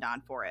they signed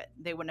on for it.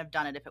 They wouldn't have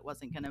done it if it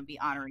wasn't going to be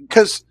honoring.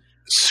 Because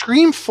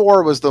Scream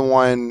 4 was the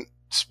one,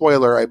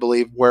 spoiler, I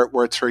believe, where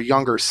it's her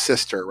younger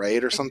sister,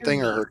 right, or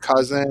something, or her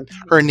cousin,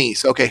 her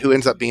niece, okay, who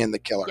ends up being the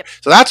killer. Yep.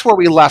 So that's where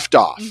we left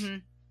off. Mm-hmm.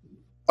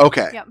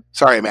 Okay. Yep.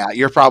 Sorry, Matt.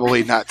 You're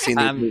probably not seen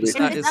these movies.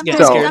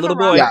 Scared little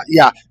boy.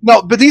 Yeah.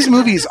 No, but these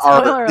movies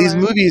are these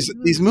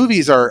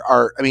movies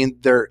are. I mean,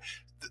 they're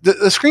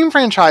the Scream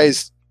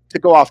franchise. To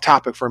go off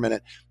topic for a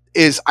minute,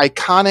 is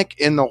iconic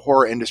in the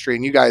horror industry,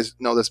 and you guys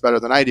know this better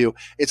than I do.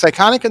 It's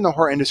iconic in the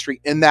horror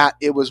industry in that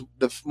it was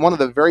one of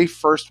the very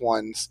first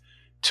ones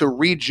to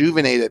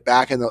rejuvenate it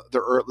back in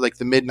the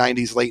mid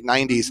 90s, late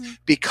 90s,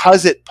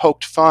 because it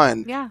poked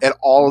fun at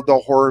all of the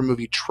horror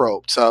movie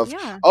tropes of,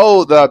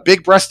 the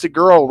big breasted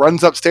girl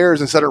runs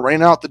upstairs instead of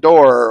running out the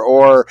door,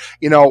 or,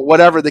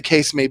 whatever the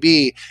case may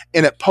be.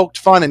 And it poked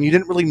fun, and you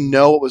didn't really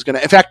know what was going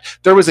to, in fact,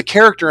 there was a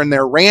character in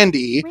there,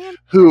 Randy,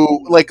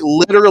 who like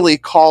literally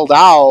called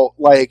out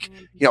like,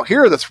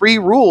 here are the 3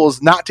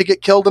 rules not to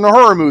get killed in a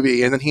horror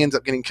movie. And then he ends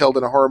up getting killed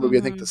in a horror movie.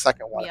 I think the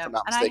second one, if I'm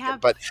not mistaken.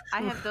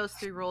 I have those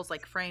 3 rules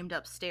like framed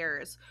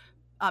upstairs,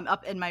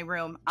 up in my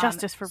room.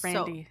 Justice for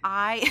Randy. So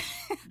I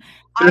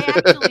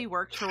actually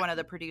worked for one of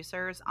the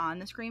producers on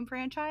the Scream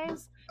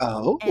franchise.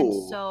 Oh. And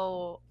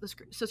so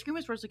Scream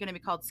was originally going to be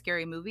called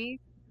Scary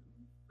Movie,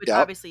 which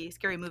obviously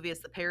Scary Movie is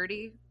the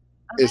parody.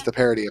 Is the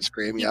parody of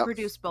Scream, He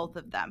produced both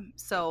of them.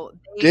 So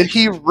did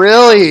he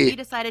really? He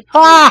decided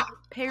to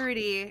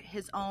parody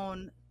his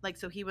own, like,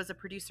 so he was a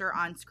producer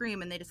on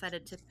Scream, and they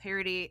decided to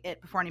parody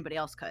it before anybody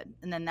else could,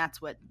 and then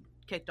that's what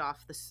kicked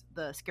off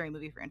the Scary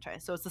Movie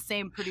franchise. So it's the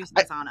same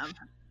producers on them.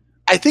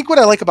 I think what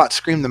I like about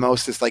Scream the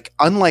most is, like,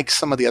 unlike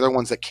some of the other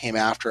ones that came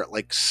after it,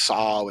 like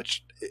Saw,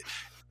 which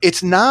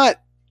it's not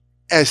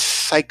as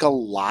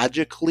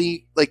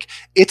psychologically, like,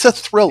 it's a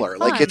thriller,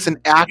 like it's an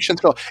action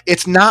thriller.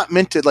 It's not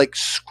meant to like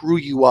screw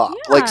you up.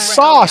 Like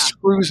Saw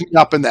screws me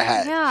up in the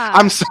head.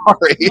 I'm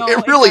sorry,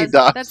 it really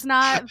does. That's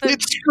not.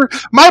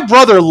 My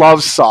brother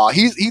loves Saw.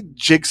 He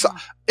jigsaw.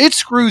 It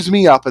screws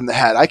me up in the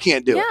head. I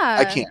can't do it.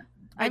 I can't.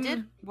 I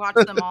did watch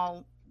them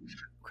all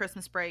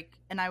Christmas break,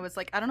 and I was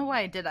like, I don't know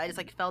why I did. I just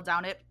like fell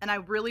down it, and I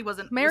really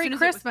wasn't. Merry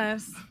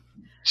Christmas.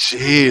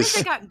 Jeez.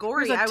 It got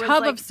gory. There's a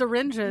tub of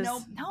syringes.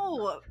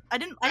 No, I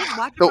didn't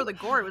watch it for the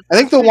gore. I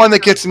think the one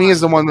that gets me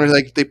is the one where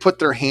like they put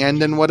their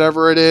hand in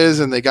whatever it is,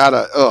 and they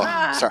gotta.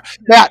 Sorry.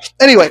 Matt.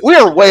 Anyway, we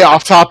are way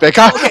off topic.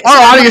 Our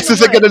audience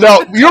isn't going to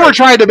know. You were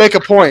trying to make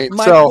a point.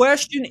 My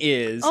question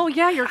is: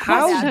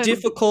 how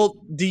difficult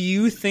do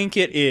you think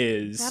it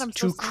is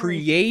to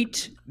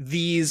create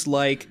these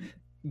like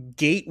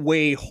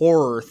gateway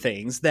horror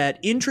things that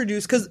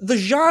introduce, because the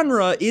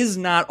genre is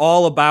not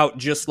all about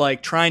just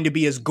like trying to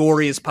be as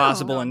gory as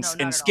possible and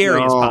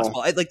scary as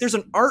possible. Like there's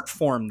an art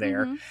form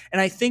there,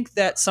 and I think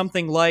that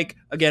something like,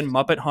 again,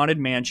 Muppet Haunted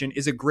Mansion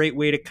is a great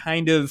way to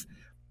kind of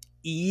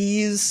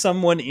ease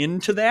someone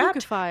into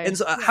that. And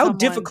so how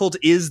difficult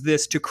is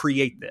this to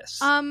create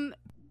this?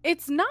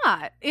 It's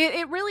not.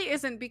 It really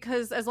isn't,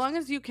 because as long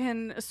as you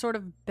can sort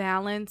of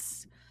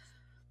balance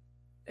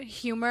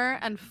humor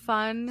and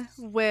fun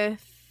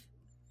with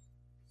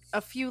a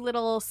few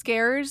little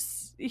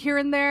scares here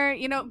and there,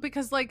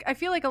 because like I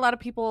feel like a lot of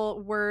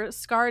people were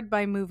scarred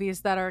by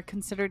movies that are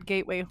considered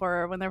gateway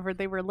horror whenever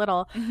they were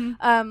little.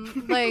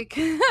 Like like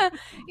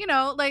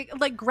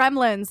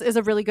Gremlins is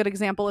a really good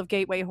example of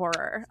gateway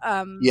horror.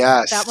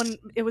 Yes, that one,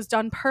 it was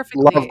done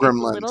perfectly. Love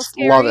Gremlins. It's a little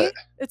scary. Love it.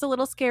 It's a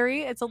little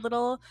scary. It's a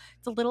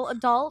little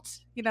adult.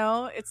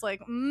 It's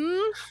like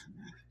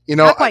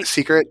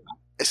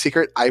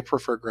Secret, I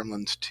prefer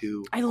Gremlins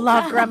 2. I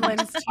love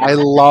Gremlins 2. I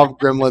love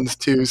Gremlins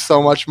 2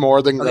 so much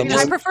more than Gremlins.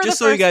 I prefer just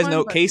so you guys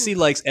know, Casey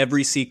likes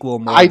every sequel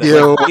more. I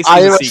do.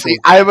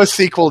 I am a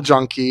sequel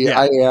junkie. Yeah.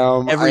 I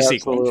am. Every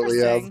sequel.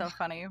 Absolutely am. So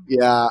funny.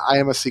 Yeah, I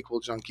am a sequel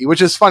junkie,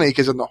 which is funny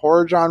because in the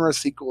horror genre,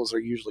 sequels are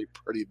usually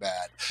pretty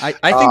bad. I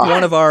think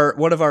one of our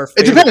favorite,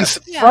 it depends.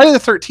 Yeah. Friday the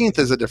 13th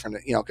is a different,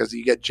 because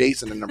you get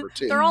Jason in number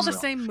 2. They're all the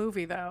same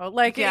movie though.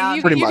 Like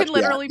you could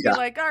literally be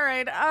like, all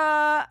right,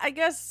 I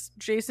guess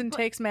Jason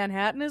Takes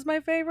Manhattan is my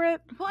favorite.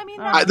 Well, I mean,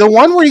 the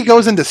one where he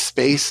goes into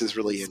space is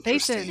really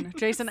interesting.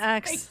 Jason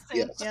X.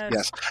 Yes.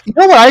 You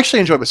know what I actually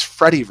enjoyed was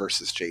Freddy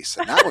versus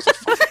Jason. That was a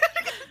fun.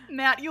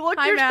 Matt, you look.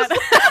 Hi, Matt.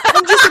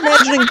 I'm just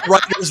imagining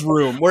writer's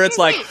room where it's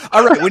like,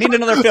 all right, we need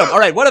another film. All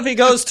right, what if he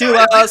goes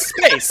to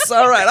space?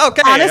 All right,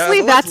 okay.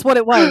 Honestly, that's what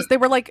it was. They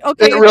were like,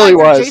 okay, it really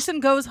was. Jason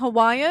goes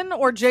Hawaiian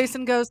or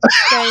Jason goes to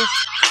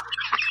space.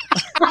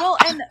 Well,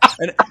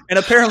 and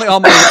apparently all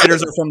my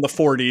writers are from the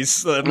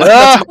 40s. That's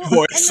my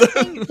voice.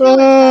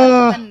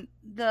 When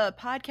the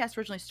podcast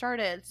originally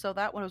started, so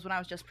that one was when I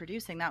was just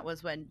producing. That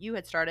was when you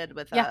had started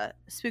with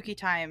Spooky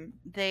Time.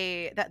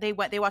 They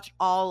watched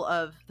all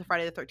of the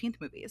Friday the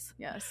 13th movies.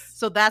 Yes.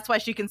 So that's why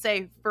she can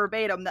say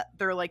verbatim that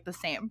they're like the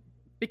same,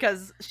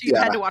 because she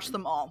had to watch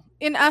them all.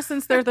 In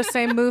essence, they're the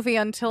same movie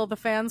until the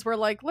fans were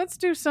like, let's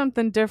do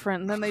something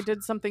different. And then they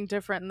did something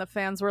different, and the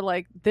fans were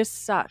like, this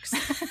sucks.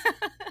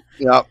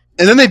 Yeah.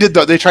 And then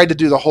they tried to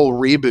do the whole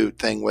reboot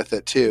thing with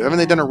it too. Haven't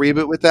they done a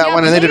reboot with that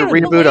one? And they did a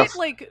reboot of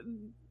like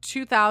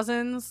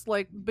 2000s,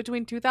 like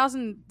between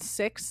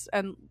 2006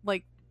 and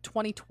like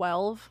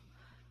 2012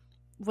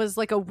 was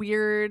like a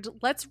weird,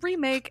 let's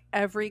remake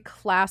every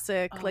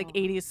classic like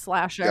 80s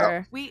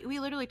slasher. We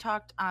literally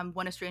talked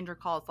When a Stranger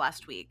Calls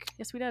last week.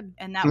 Yes, we did.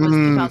 And that was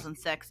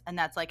 2006, and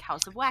that's like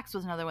House of Wax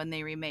was another one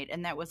they remade,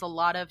 and that was a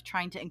lot of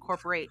trying to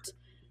incorporate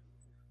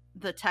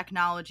the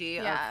technology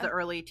of the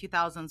early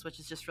 2000s, which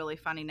is just really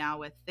funny now.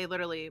 With they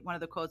literally, one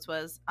of the quotes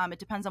was, it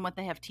depends on what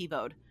they have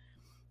TiVo'd.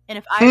 And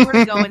if I were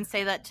to go and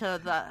say that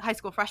to the high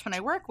school freshmen I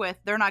work with,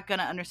 they're not going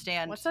to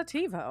understand. What's a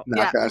TiVo?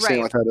 Not gonna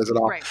understand what that is at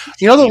all. Right.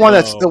 You know, the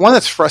one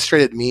that's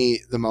frustrated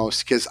me the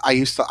most, because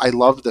I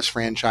loved this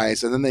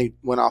franchise, and then they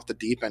went off the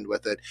deep end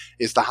with it,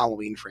 is the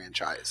Halloween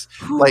franchise.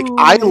 Like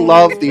I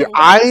love the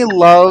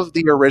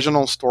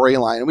original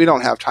storyline. We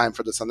don't have time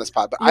for this on this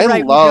pod, but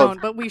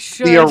but we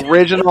should. the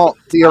original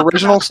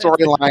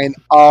storyline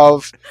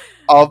of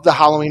the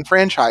Halloween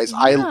franchise.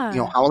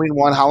 Yeah. Halloween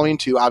 1, Halloween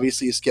 2,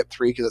 obviously you skip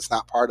 3 because it's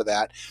not part of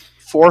that.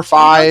 4,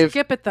 5.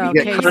 Skip it though.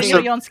 You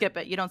don't skip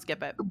it. You don't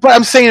skip it. But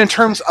I'm saying in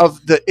terms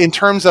of the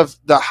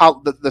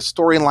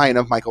storyline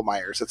of Michael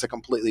Myers, it's a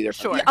completely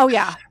different. Sure. Oh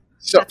yeah.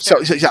 So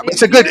yeah,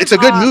 it's a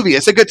good movie.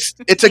 It's a good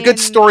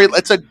story.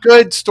 It's a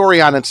good story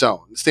on its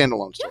own,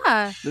 standalone story.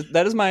 Yeah.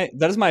 That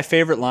is my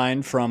favorite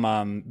line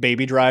from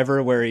Baby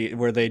Driver,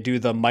 where they do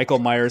the Michael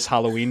Myers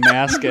Halloween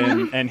mask,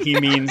 and he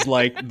means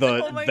like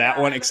that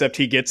one, except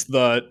he gets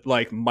the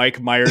like Mike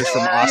Myers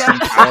from Austin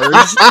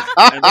Powers.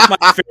 And that's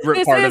my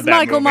favorite part of that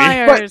Michael movie.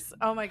 Myers.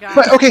 Oh my god.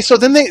 But okay, so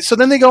then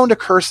they go into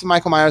Curse of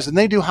Michael Myers, and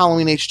they do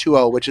Halloween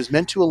H2O, which is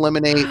meant to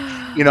eliminate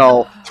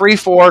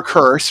 3-4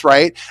 Curse,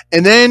 right?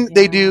 And then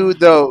they do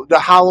the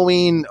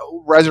Halloween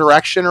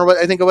Resurrection, or what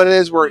I think of what it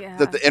is, where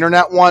the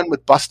internet one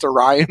with Busta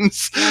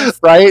Rhymes,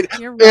 right?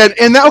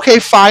 And that, okay,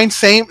 fine,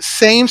 same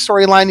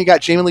storyline. You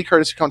got Jamie Lee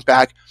Curtis who comes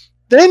back.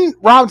 Then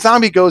Rob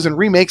Zombie goes and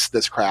remakes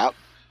this crap,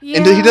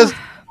 and he does.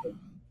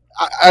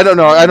 I don't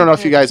know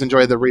if you guys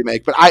enjoy the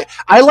remake, but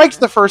I liked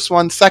the first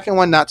one. Second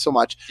one, not so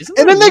much.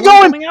 And then they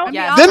go and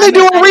then they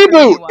do a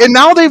reboot, and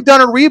now they've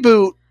done a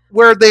reboot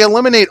where they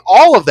eliminate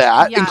all of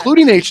that,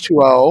 including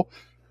H2O,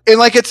 and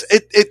like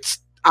it's.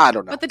 I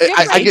don't know.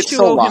 I get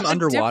so lost.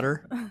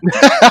 Underwater.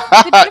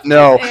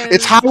 No,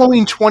 it's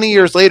Halloween 20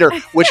 years later,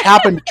 which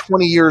happened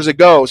 20 years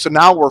ago. So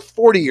now we're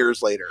 40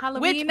 years later.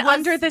 Halloween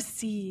Under the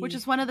Sea, which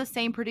is one of the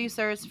same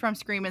producers from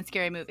Scream and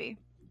Scary Movie.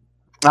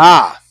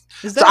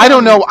 So I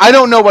don't know. I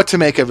don't know what to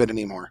make of it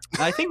anymore.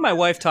 I think my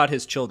wife taught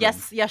his children.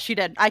 Yes, she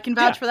did. I can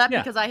vouch for that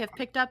because I have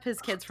picked up his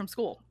kids from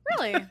school.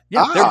 Really?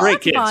 Yeah, they're great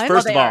kids. Fun.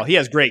 First of all, he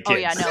has great kids. Oh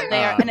yeah, no,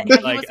 they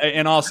are.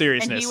 In all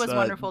seriousness, and he was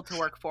wonderful to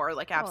work for.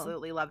 Like,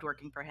 absolutely loved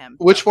working for him.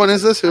 Which one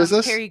is this? Who is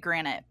this? Cary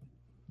Grant.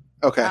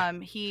 Okay.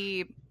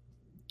 He's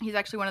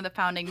actually one of the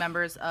founding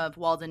members of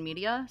Walden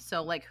Media.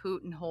 So like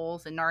Hoot and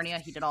Holes and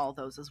Narnia, he did all of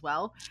those as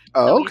well.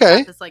 Oh, okay.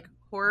 He's got this like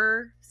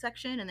horror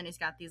section, and then he's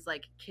got these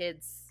like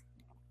kids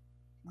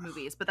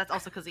movies, but that's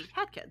also because he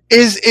had kids.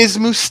 Is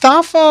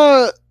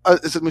Mustafa?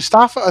 Is it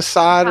Mustafa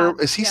Assad,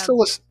 or is he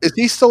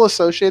still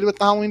associated with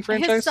the Halloween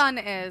franchise? His son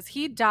is.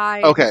 He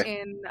died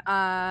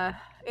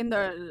in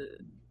the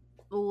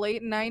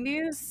late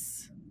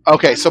 90s.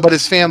 Okay, but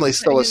his family's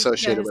still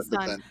associated with it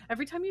then.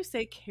 Every time you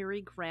say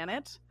Cary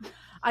Grant,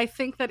 I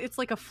think that it's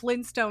like a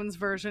Flintstones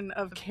version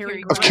of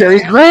Cary Grant. Of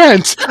Cary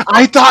Grant.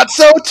 I thought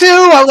so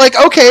too. I'm like,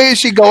 okay, is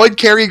she going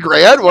Cary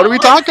Grant? What are we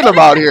talking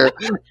about here?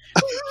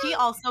 He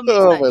also makes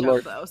that joke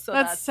Lord. Though, so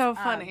that's so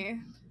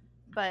funny.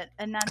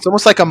 It's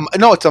almost like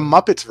it's a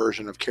Muppets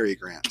version of Cary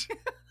Grant.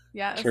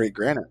 Yeah, Cary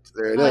Grant.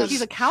 There it is.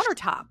 He's a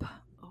countertop.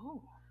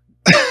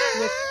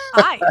 With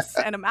eyes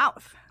and a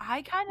mouth.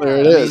 I kind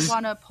of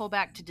want to pull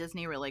back to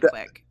Disney really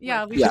quick.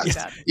 Yeah, we should do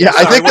that. Yeah,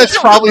 I think that's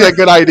probably a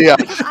good idea.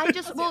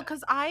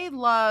 Because I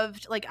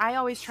loved, like, I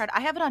always tried.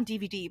 I have it on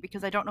DVD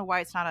because I don't know why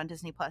it's not on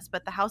Disney Plus.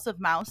 But the House of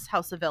Mouse,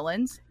 House of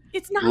Villains.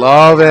 It's not.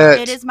 Love it.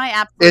 It is my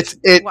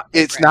absolute.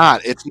 It's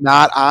not. It's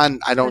not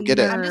on. I don't get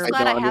it. I'm just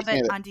glad I have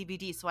it on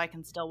DVD so I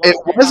can still watch it.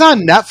 It was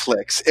on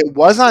Netflix. It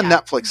was on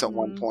Netflix at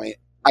one point.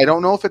 I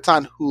don't know if it's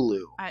on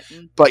Hulu.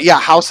 But yeah,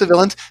 House of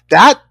Villains.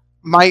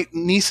 My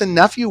niece and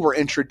nephew were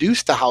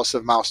introduced to House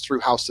of Mouse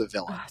through House of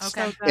Villains.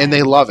 Okay. And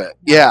they love it.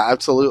 Yeah,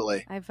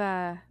 absolutely. I've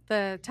the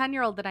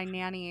 10-year-old that I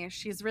nanny,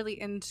 she's really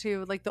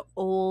into like the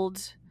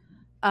old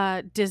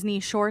Disney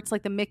shorts,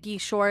 like the Mickey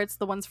shorts,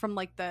 the ones from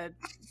like the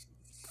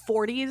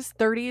 40s,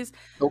 30s.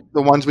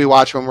 The ones we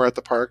watch when we're at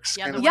the parks.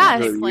 Yeah, the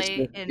ones they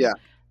play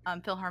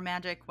in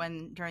PhilharMagic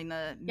during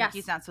the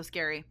Mickey's Not So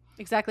Scary.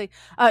 Exactly.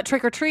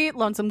 Trick or Treat,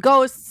 Lonesome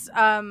Ghosts,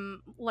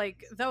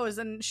 like those.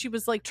 And she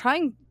was like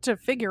trying to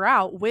figure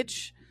out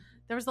which.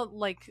 There was a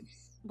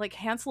like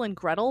Hansel and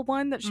Gretel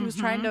one that she was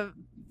trying to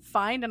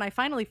find, and I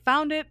finally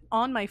found it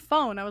on my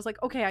phone. I was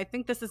like, okay, I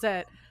think this is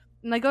it.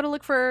 And I go to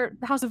look for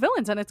House of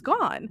Villains, and it's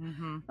gone.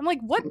 Mm-hmm. I'm like,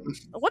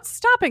 what's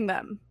stopping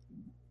them?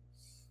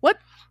 What?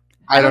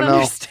 I don't know.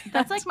 Understand.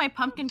 That's like my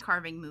pumpkin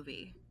carving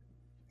movie.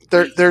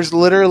 There's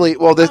literally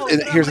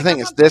here's the thing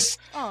is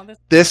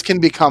this can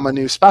become a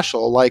new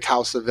special like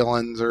House of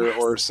Villains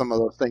or some of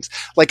those things.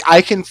 Like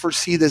I can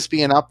foresee this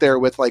being up there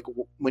with like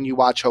when you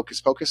watch Hocus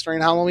Pocus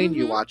during Halloween,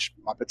 you watch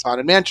Muppets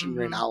Haunted Mansion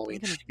during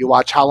Halloween, you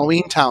watch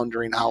Halloween Town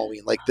during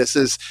Halloween. Like this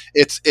is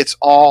it's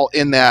all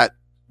in that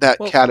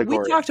category.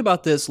 We talked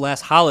about this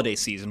last holiday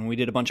season. We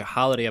did a bunch of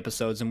holiday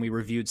episodes and we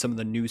reviewed some of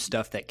the new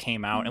stuff that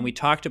came out, and we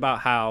talked about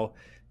how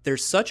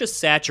there's such a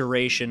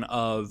saturation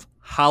of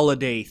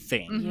holiday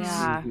things.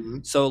 Yeah.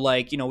 So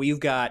like, you've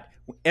got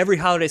every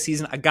holiday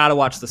season, I gotta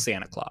watch the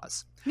Santa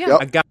Claus. Yeah.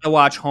 Yep. I gotta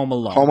watch Home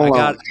Alone. Home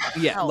Alone.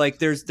 Like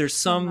there's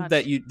some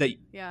that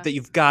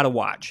you've gotta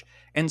watch.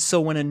 And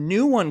so when a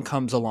new one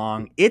comes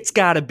along, it's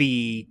gotta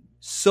be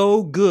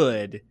so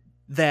good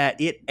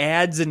that it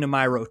adds into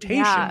my rotation.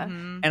 Yeah.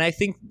 And I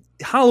think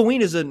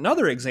Halloween is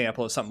another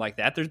example of something like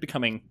that. There's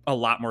becoming a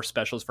lot more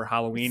specials for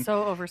Halloween.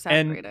 So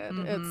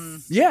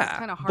oversaturated. It's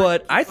kind of hard.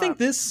 But I think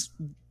this,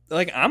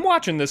 like, I'm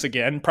watching this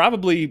again,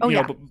 probably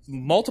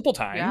multiple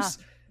times.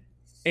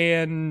 Yeah.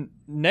 And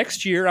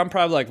next year, I'm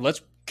probably like,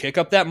 let's kick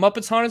up that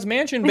Muppets Haunted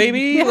Mansion,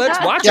 baby.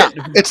 Let's watch it.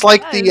 It's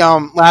like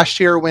the last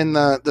year when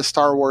the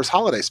Star Wars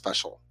holiday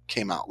special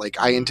came out. Like,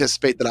 I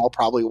anticipate that I'll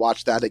probably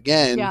watch that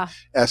again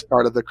as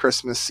part of the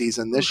Christmas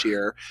season this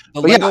year.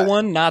 The Lego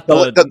one, not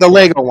the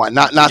Lego one,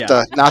 not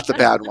the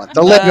bad one.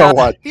 The Lego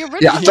one.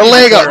 The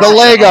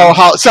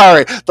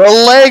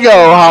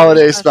Lego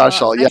holiday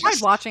special. Yes. I've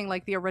tried watching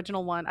like the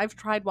original one. I've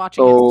tried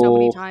watching it so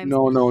many times.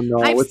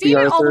 No. I've With seen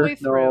the it all the Arthur? way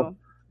through. No.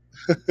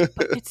 But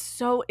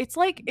it's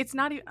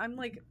not even, I'm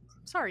like,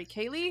 sorry,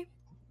 Kaylee.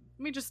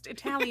 Let me just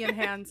Italian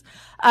hands.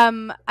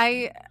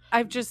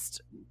 I've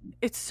just,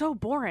 it's so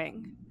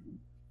boring.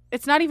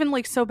 It's not even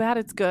like so bad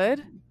it's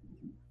good.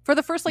 For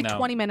the first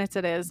 20 minutes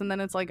it is, and then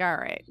it's like, all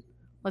right,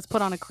 let's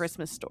put on A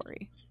Christmas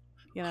Story.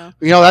 You know,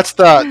 that's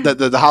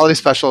the holiday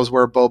special is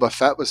where Boba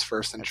Fett was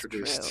first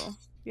introduced.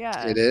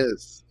 Yeah, it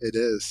is.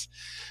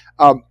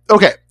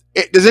 Okay.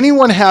 Does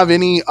anyone have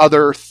any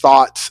other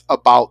thoughts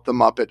about the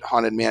Muppet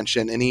Haunted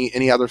Mansion?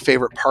 Any other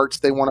favorite parts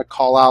they want to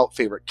call out?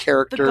 Favorite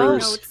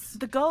characters?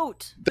 The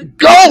goat. The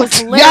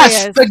goat.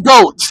 Yes, the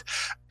goat.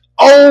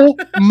 Oh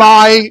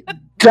my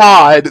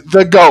God,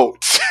 the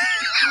goat.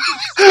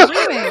 Every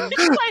time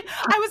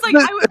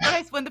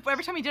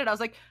he did it, I was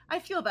like, I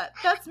feel that.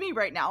 That's me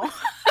right now.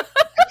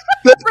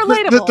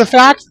 Relatable. The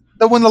fact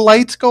that when the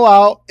lights go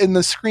out and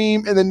the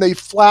scream and then they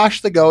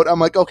flash the goat, I'm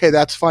like, okay,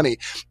 that's funny.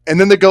 And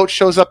then the goat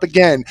shows up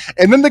again.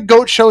 And then the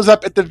goat shows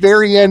up at the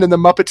very end in the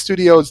Muppet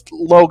Studios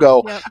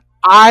logo. Yep.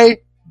 I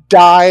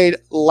died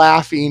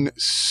laughing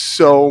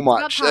so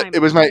much.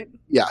 It was my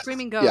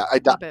screaming goat. Yeah, I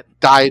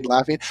died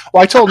laughing.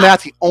 Well, I told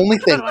Matt the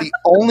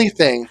only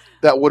thing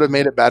that would have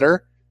made it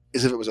better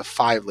is if it was a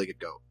 5-legged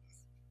goat.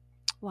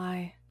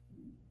 Why?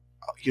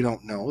 You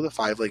don't know the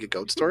 5-legged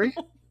goat story?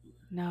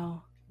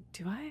 No.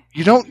 Do I?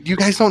 You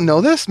guys don't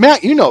know this?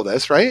 Matt, you know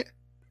this, right?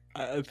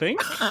 I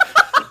think.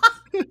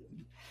 Okay.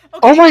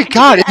 Oh my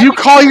God. If you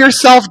call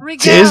yourself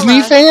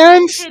Disney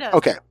fans?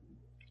 Okay.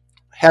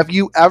 Have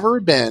you ever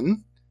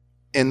been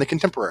in the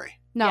Contemporary?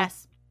 No.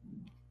 Yes.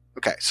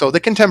 Okay, so the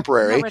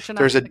Contemporary,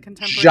 there's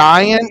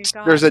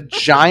a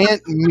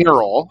giant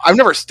mural. I've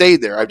never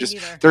stayed there.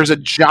 There's a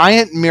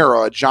giant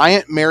mural, a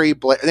giant Mary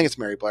Blair. I think it's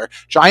Mary Blair.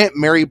 Giant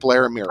Mary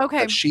Blair mural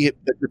that's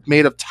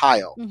made of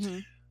tile. Mm-hmm.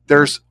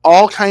 There's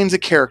all kinds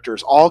of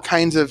characters, all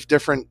kinds of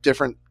different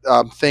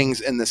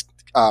things in this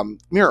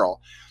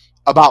mural.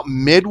 About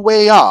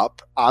midway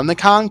up on the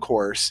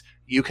concourse,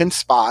 you can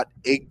spot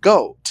a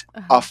goat,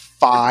 a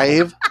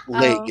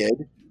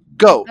 5-legged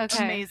goat. That's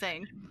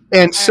amazing.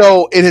 And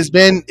so it has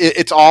been.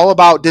 It's all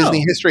about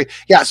Disney history.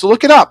 Yeah, so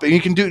look it up, and you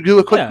can do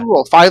a quick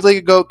Google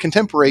 5-legged goat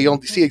Contemporary. You'll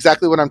see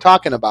exactly what I'm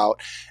talking about.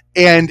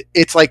 And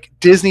it's like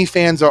Disney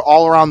fans are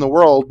all around the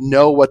world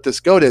know what this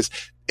goat is.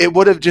 It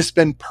would have just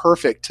been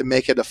perfect to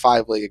make it a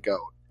 5-legged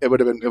goat. It would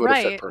have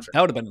fit perfect.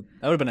 That would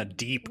have been a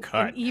deep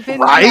cut.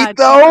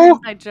 Though?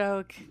 I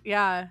joke.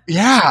 Yeah.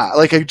 Yeah,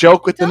 like a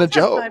joke within a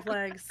joke. 5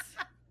 legs.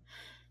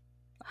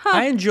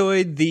 I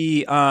enjoyed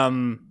the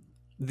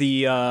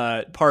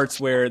parts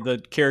where the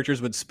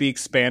characters would speak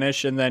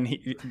Spanish, and then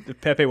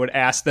Pepe would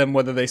ask them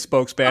whether they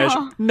spoke Spanish.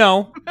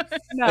 No.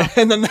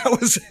 And then that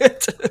was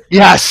it.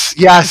 Yes.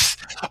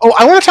 Oh,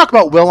 I want to talk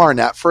about Will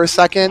Arnett for a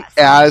second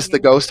as the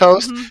ghost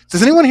host. Mm-hmm.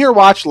 Does anyone here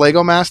watch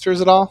Lego Masters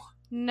at all?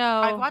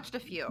 No. I've watched a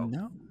few.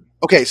 No.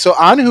 Okay, so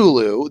on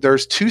Hulu,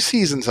 there's 2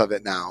 seasons of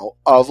it now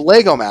of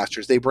Lego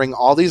Masters. They bring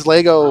all these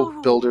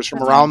Lego builders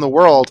from around the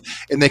world,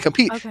 and they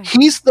compete. Okay.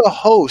 He's the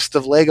host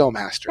of Lego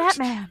Masters.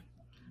 Batman.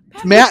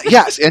 Matt,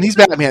 yes, and he's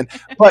Batman.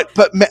 But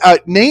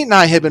Nate and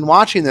I have been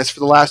watching this for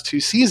the last 2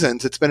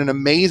 seasons. It's been an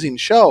amazing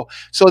show.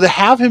 So to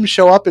have him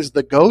show up as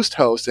the ghost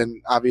host,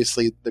 and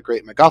obviously the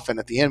great MacGuffin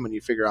at the end when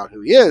you figure out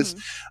who he is,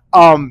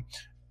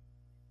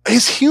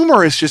 his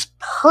humor is just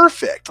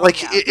perfect. I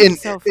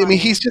mean,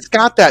 he's just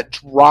got that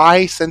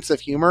dry sense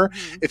of humor.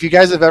 Mm-hmm. If you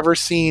guys have ever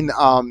seen,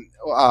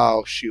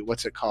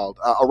 what's it called?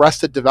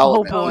 Arrested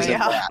Development. Oh boy,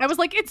 I was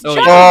like, it's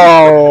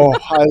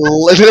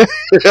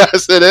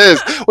yes, it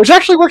is. Which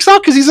actually works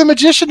out because he's a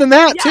magician in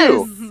that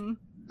too. Mm-hmm.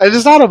 I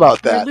just thought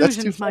about that. That's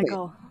too funny.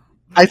 Michael.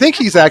 I think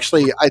he's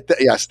actually.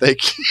 Yes,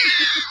 thank you.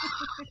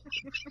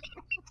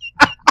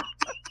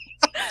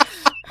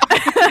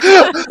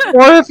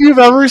 Or if you've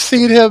ever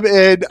seen him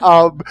in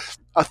a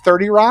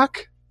 30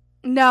 Rock.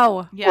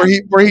 No. Yeah.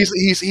 Where he's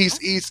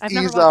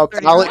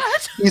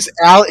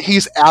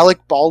Alec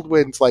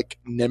Baldwin's like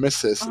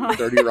nemesis in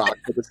 30 Rock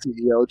for the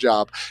CEO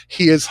job.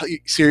 He's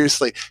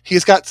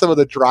got some of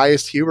the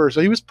driest humor,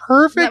 so he was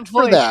perfect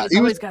for that. He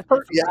was got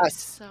perfect.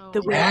 Yes. The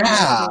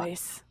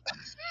voice.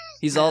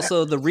 He's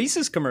also the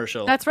Reese's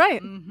commercial. That's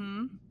right.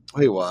 Mm-hmm.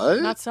 Wait,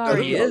 what? Not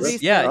sorry. He is.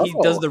 Reese's. Yeah, he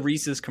does the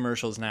Reese's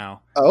commercials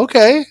now.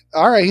 Okay.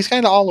 All right. He's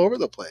kind of all over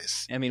the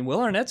place. I mean, Will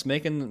Arnett's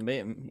getting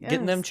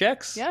them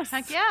checks. Yes.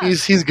 Heck yeah.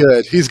 He's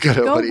good. He's good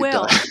at Go what he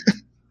Will.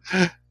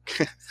 does.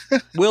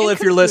 Will,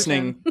 if you're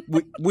listening,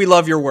 we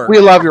love your work. We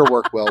love your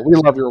work, Will. We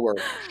love your work.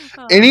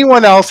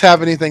 Anyone else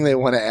have anything they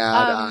want to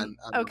add on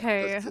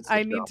okay, this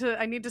I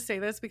show? need to say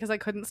this because I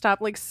couldn't stop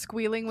like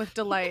squealing with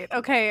delight.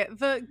 Okay,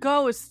 the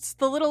ghosts,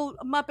 the little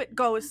Muppet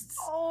ghosts.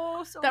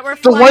 Oh, so that were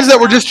The ones that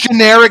were just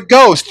generic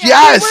ghosts. Yeah,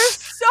 Yes. they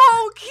were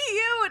so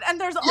cute. And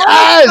there's always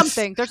Yes!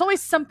 something. There's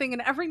always something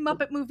in every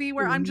Muppet movie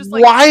where I'm just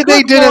like, why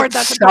they "Good didn't Lord,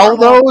 that's sell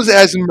adorable." those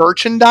as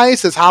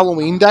merchandise, as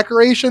Halloween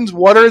decorations?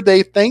 What are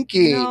they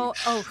thinking? No,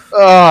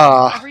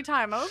 every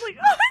time I was like,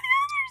 oh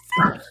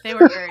my God, they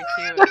were very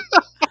cute.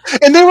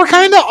 And they were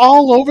kind of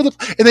all over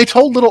the, and they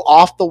told little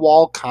off the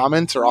wall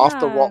comments or off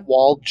the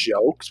wall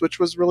jokes, which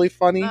was really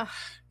funny.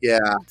 Yeah,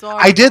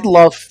 I did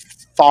love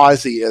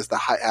Fozzie as the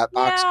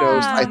Hatbox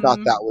Ghost. I thought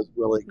that was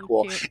really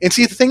cool. And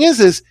see, the thing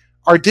is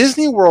our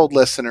Disney World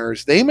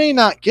listeners, they may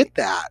not get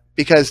that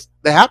because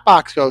the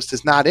Hatbox Ghost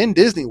is not in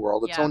Disney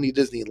World; it's only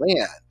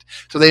Disneyland,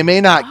 so they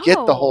may not get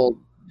the whole.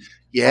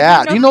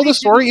 Yeah, do you know the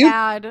story?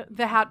 Add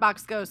the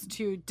Hatbox Ghost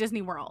to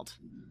Disney World.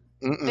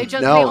 They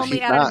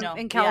only added it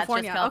in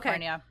California. Yeah,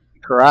 California.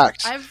 Okay.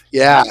 Correct. I'm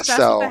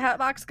so with the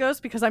Hatbox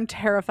Ghost because I'm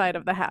terrified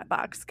of the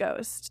Hatbox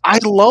Ghost. I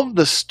love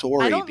the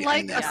story. I don't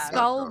like behind a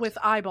skull with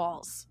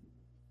eyeballs.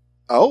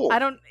 Oh, I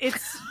don't.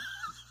 It's.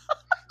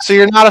 So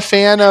you're not a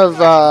fan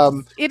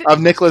of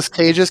Nicolas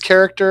Cage's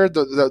character?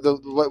 The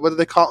what do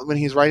they call it when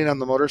he's riding on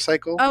the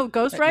motorcycle? Oh,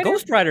 Ghost Rider.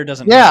 Ghost Rider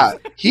doesn't.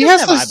 He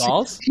has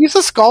eyeballs. He's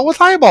a skull with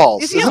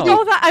eyeballs. Is he a skull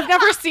with I've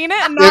never seen it,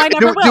 and I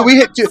never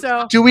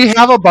will. Do we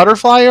have a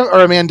butterfly or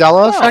a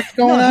Mandela effect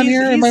going on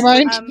here in my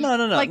mind?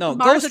 No.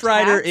 Ghost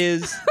Rider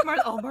is.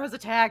 Mars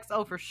Attacks.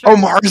 Oh, for sure. Oh,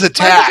 Mars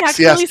Attacks.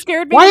 Yes. Really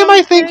scared me. Why am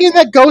I thinking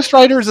that Ghost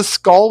Rider is a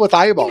skull with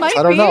eyeballs?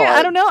 I don't know.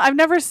 I don't know. I've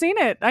never seen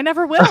it. I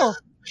never will.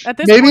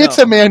 Maybe it's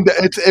a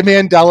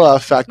Mandela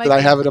effect that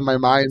I have it in my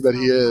mind that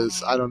he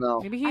is. I don't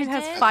know. Maybe he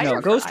has fire. No,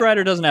 Ghost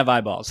Rider doesn't have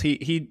eyeballs.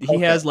 He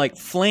has like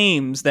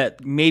flames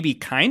that maybe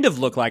kind of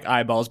look like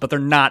eyeballs, but they're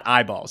not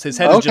eyeballs. His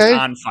head is just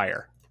on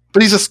fire.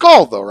 But he's a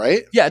skull, though,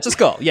 right? Yeah, it's a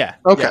skull. Yeah.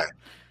 Okay. Yeah.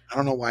 I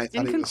don't know why I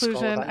thought he was a skull. In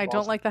conclusion, with I eyeballs.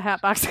 don't like the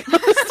Hatbox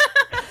Ghost.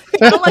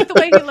 I don't like the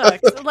way he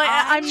looks. Like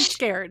I'm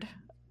scared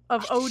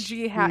of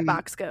OG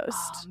Hatbox Ghost.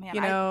 Oh, man,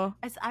 you know,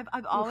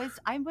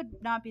 I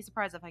would not be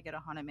surprised if I get a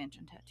Haunted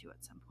Mansion tattoo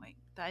at some point.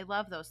 I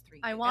love those three.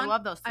 I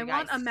love those three guys. I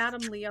want a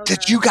Madame Leota.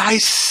 Did you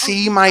guys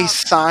see my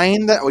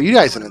sign? Well, you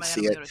guys didn't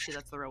see it.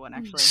 That's the real one,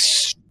 actually.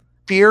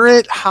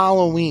 Spirit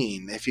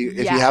Halloween. If you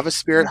have a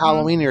Spirit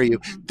Halloween near you,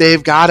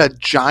 they've got a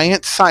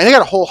giant sign. They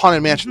got a whole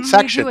Haunted Mansion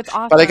section,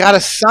 awesome. but they got a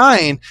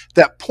sign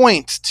that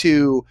points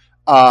to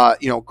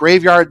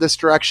graveyard this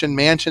direction,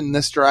 mansion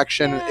this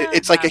direction.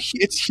 It's like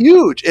it's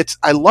huge.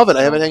 I love it.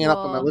 I have it hanging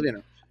up in my living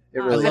room. It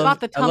really I love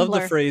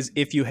the phrase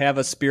 "if you have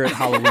a Spirit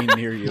Halloween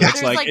near you."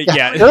 It's like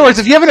In other words,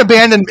 if you have an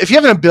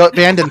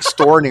abandoned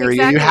store near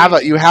you, you have a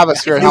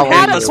Spirit Halloween. You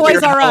had a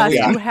Toys R Us.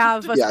 Yeah. You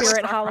have a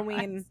Spirit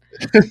Halloween.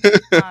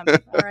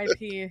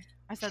 R.I.P.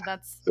 I said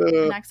that's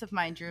next of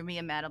mine drew me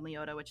a Madame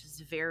Leota, which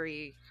is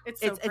very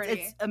it's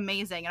pretty. It's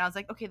amazing, and I was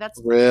like, okay,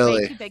 that's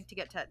really way too big to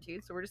get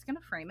tattooed, so we're just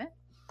gonna frame it.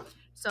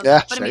 So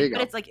but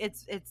it's like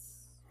it's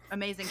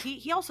amazing. He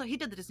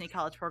did the Disney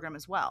College program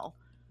as well.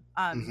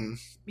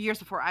 Years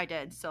before I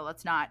did, so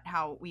that's not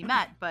how we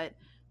met, but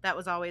that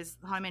was always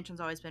Haunted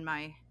Mansion's always been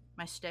my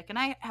shtick. And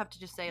I have to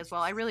just say as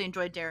well, I really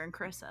enjoyed Darren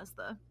Criss as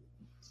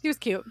he was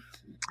cute.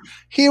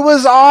 He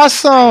was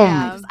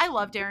awesome. I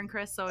love Darren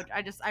Criss, so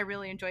I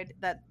really enjoyed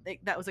that.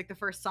 That was like the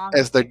first song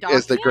as the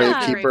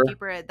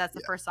Gravekeeper. That's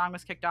the first song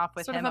was kicked off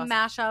with sort him. Of a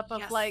mashup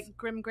of like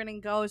Grim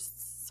Grinning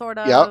Ghosts, sort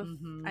of.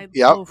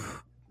 Yep.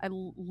 I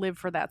live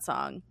for that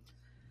song.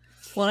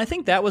 Well, and I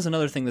think that was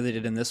another thing that they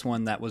did in this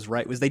one that was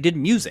right, was they did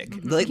music.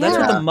 That's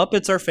what the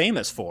Muppets are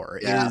famous for,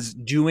 is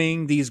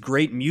doing these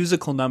great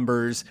musical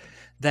numbers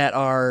that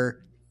are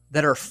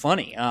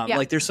funny.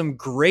 Like there's some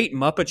great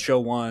Muppet Show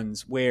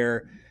ones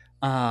where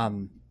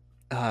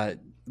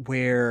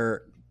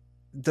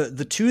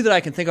the two that I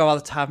can think of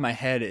off the top of my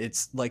head,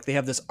 it's like they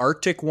have this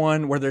Arctic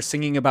one where they're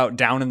singing about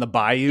Down in the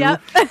Bayou,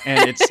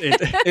 and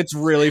it's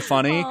really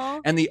funny.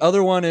 Aww. And the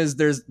other one is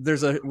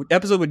there's a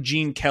episode with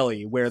Gene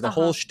Kelly where the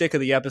whole shtick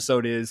of the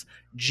episode is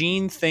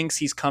Gene thinks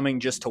he's coming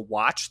just to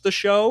watch the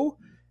show,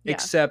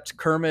 except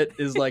Kermit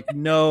is like,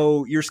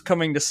 no, you're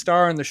coming to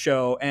star in the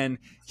show, and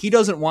he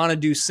doesn't want to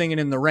do Singing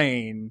in the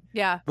Rain.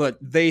 Yeah. But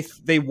they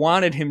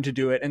wanted him to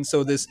do it, and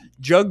so this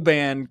jug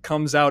band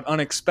comes out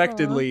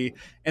unexpectedly,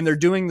 and they're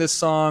doing this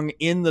song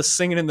in the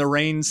Singing in the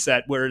Rain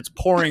set where it's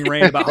pouring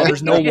rain about how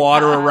there's no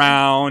water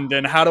around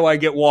and how do I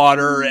get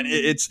water, and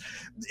it's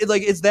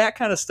that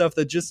kind of stuff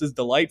that just is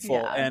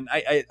delightful. And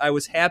I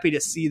was happy to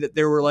see that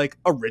there were like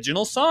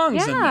original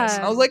songs in this.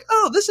 I was like,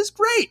 oh, this is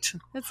great.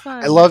 It's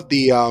fun. I love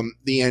the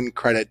end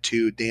credit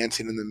to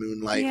Dancing in the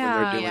Moonlight when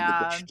they're doing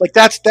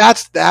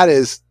that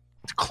is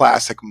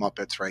classic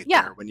Muppets right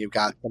there. When you've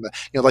got,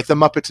 like the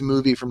Muppets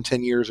movie from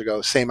 10 years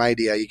ago, same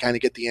idea. You kind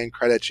of get the end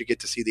credits, you get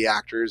to see the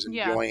actors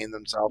enjoying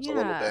themselves a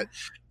little bit,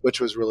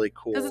 which was really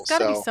cool. Because it's got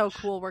to be so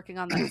cool working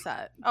on that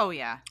set. Oh,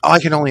 yeah. Oh, I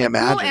can only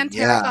imagine. Cool and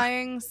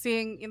terrifying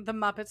seeing the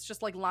Muppets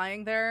just like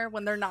lying there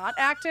when they're not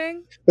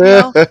acting.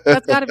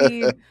 That's got to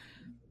be...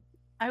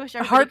 I wish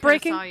everybody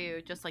heartbreaking. Saw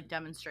you just like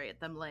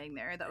demonstrate them laying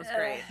there. That was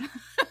great.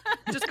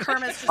 Just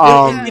Kermit.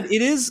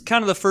 It is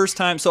kind of the first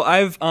time. So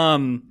I've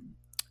done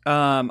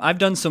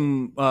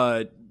some.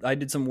 I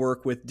did some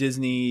work with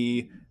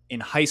Disney in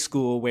high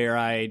school where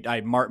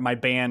my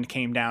band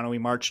came down and we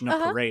marched in a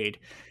parade,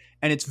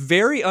 and it's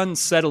very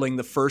unsettling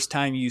the first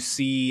time you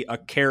see a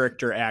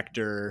character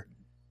actor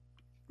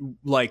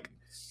like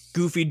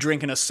Goofy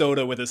drinking a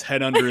soda with his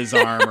head under his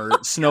arm, or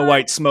Snow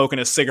White smoking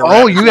a cigarette.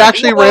 Oh, you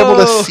actually were able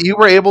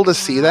to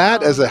see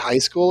that as a high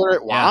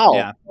schooler?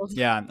 Wow.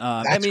 Yeah.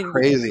 That's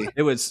crazy.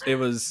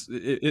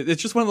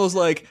 It's just one of those,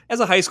 like, as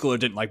a high schooler,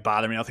 it didn't like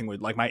bother me. Nothing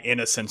would, like, my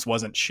innocence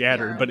wasn't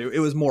shattered, but it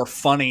was more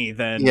funny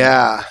than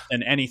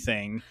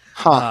anything.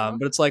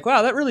 But it's like,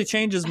 wow, that really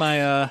changes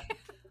my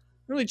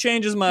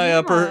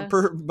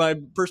my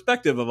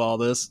perspective of all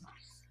this.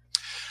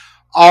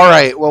 All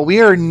right. Well, we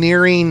are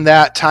nearing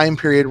that time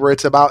period where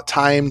it's about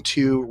time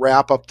to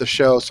wrap up the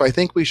show. So I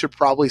think we should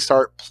probably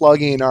start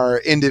plugging our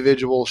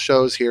individual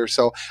shows here.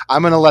 So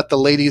I'm going to let the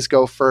ladies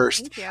go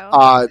first.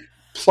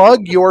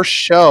 Plug your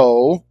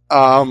show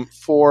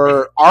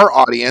for our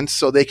audience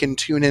so they can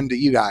tune into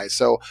you guys.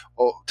 So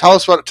tell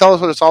us what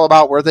it's all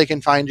about, where they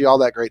can find you, all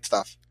that great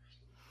stuff.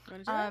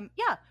 Our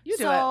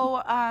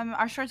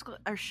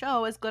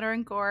show is Glitter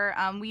and Gore.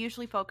 We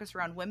usually focus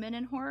around women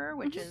in horror,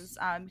 which is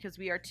because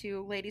we are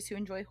two ladies who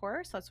enjoy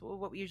horror, so that's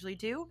what we usually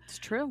do. It's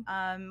true.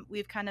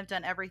 We've kind of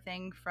done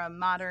everything from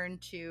modern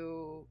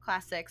to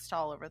classics to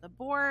all over the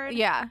board.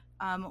 Yeah.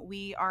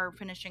 We are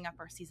finishing up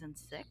our season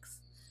 6.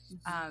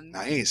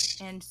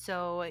 Nice. And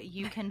so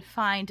you can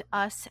find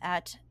us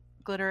at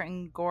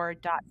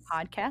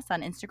glitterandgore.podcast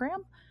on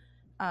Instagram.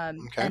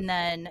 And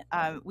then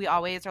we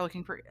always are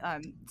looking for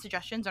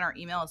suggestions on our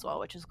email as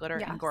well, which is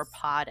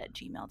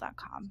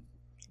glitterandgorepod@gmail.com.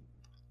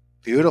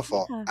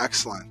 Beautiful. Yeah.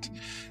 Excellent.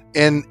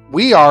 And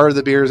we are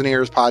the Beers and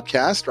Ears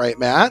podcast, right,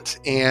 Matt?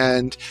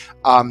 And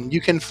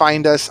you can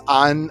find us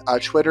on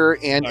Twitter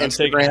and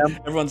Instagram.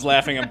 Everyone's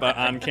laughing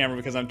on camera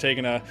because I'm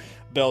taking a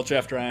belch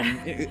after I'm.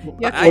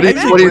 What are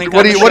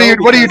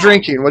you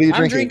drinking?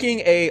 I'm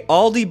drinking a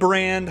Aldi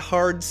brand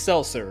hard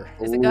seltzer.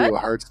 Is it good?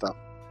 Hard stuff.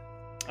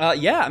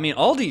 Yeah, I mean,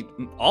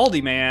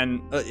 Aldi,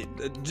 man.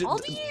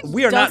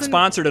 We are not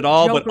sponsored at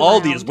all, but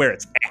Aldi is where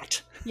it's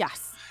at.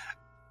 Yes.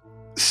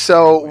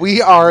 So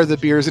we are the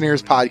Beers and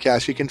Ears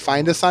podcast. You can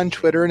find us on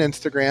Twitter and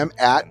Instagram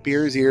at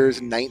Beers Ears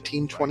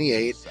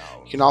 1928.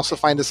 You can also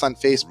find us on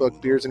Facebook,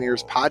 Beers and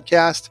Ears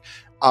podcast,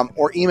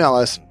 or email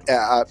us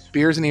at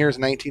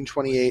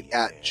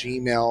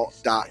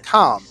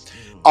beersandears1928@gmail.com.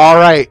 All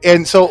right.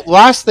 And so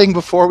last thing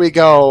before we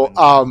go,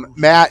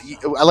 Matt,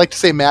 I like to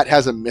say Matt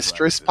has a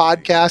mistress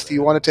podcast. Do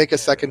you want to take a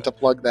second to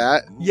plug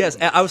that? Yes.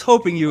 I was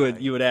hoping you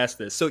would ask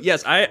this. So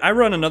yes, I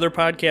run another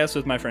podcast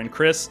with my friend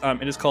Chris.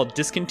 It is called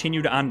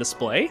Discontinued on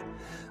Display.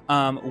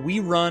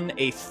 We run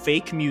a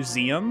fake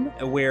museum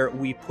where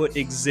we put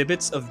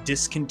exhibits of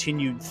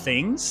discontinued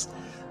things.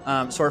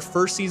 So our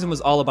first season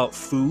was all about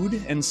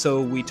food, and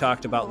so we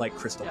talked about like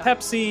Crystal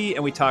Pepsi,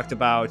 and we talked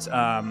about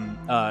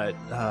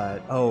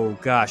oh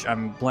gosh,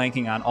 I'm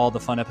blanking on all the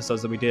fun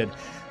episodes that we did.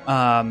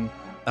 You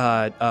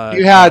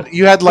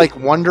had like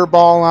Wonder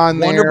Ball on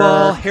there. Wonder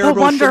Ball,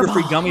 Haribo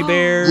sugar-free gummy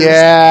bears.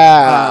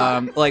 Yeah,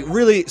 like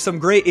really some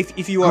great.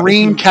 If you are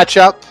green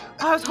ketchup.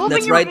 I was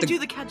hoping you were going to do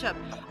the ketchup.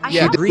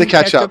 Green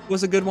ketchup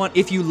was a good one.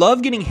 If you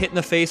love getting hit in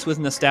the face with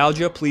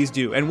nostalgia, please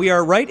do. And we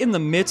are right in the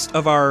midst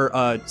of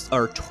our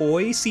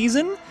toy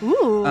season.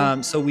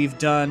 Ooh. So we've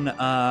done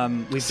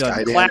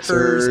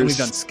clappers, and we've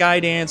done Sky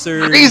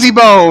Dancers, Crazy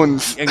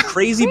Bones, and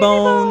Crazy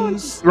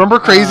Bones. Remember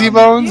Crazy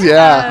Bones?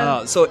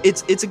 Yeah. So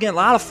it's again a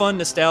lot of fun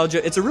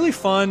nostalgia. It's a really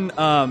fun.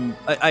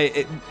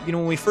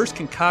 When we first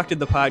concocted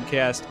the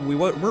podcast, we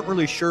weren't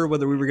really sure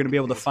whether we were going to be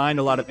able to find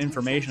a lot of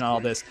information on all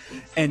this,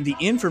 and the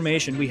information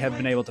we have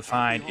been able to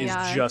find is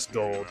just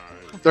gold.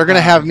 They're going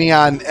to have me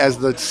on as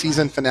the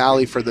season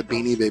finale for the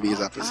Beanie Babies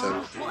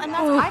episode. Well, and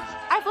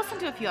I've listened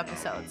to a few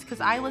episodes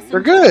because I listened.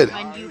 They're good.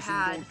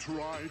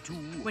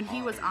 When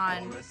he was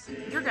on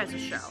your guys'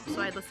 show, so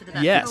I listened to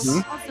that. Yes.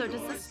 So also,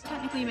 does this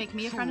technically make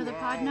me a friend of the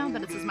pod now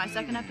that this is my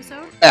second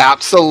episode?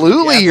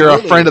 Absolutely, you're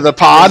a friend of the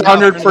pod,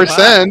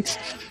 100%.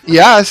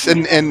 Yes,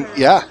 and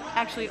yeah.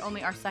 Actually,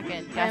 only our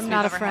second guest I'm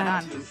not we've a ever friend.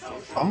 had on.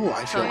 Oh,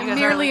 I feel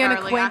merely an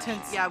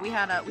acquaintance. We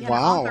had an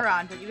author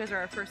on, but you guys are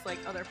our first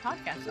other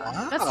podcast on.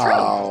 Wow. That's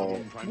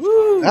true.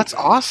 Woo. That's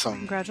awesome.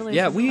 Congratulations.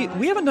 Yeah,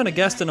 we haven't done a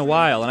guest in a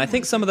while, and I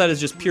think some of that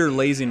is just pure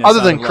laziness. Other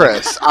than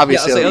Chris,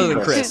 obviously. Yeah, other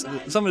than Chris.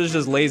 Some of it is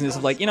just laziness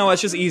of like,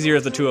 it's just easier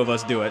if the two of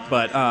us do it.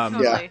 But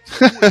Totally.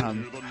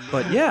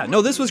 but yeah,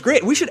 no, this was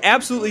great. We should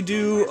absolutely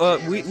do.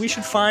 We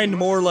should find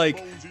more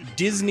like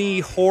Disney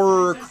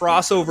horror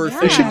crossover thing.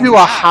 We should do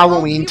a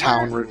Halloween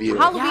Town review.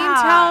 Halloween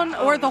Town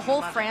or the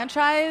whole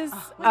franchise.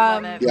 We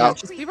love it.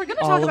 We were going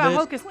to talk about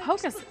Hocus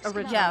Pocus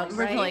originally. Yeah,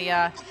 originally,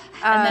 right?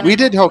 And then We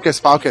did Hocus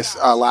Pocus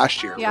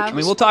last year. Yeah. I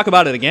mean, we'll talk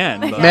about it again.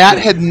 But Matt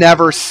had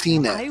never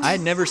seen it. I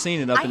had never seen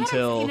it up I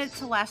until. hadn't seen it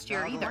till last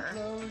year either.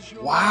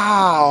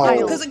 Wow.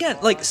 Because again,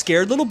 like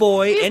scared little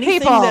boy, These anything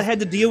people. that had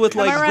to deal with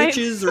Am like I right?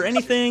 witches or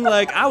anything,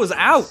 like I was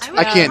out.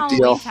 I can't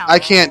deal. I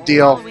can't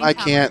deal. I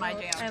can't.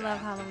 I love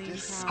Halloween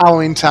Town.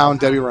 Halloween Town,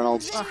 Debbie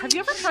Reynolds. Have you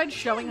ever tried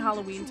showing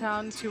Halloween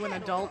Town to an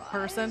adult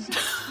person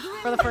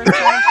for the first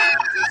time?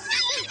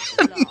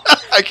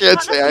 I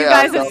can't say I You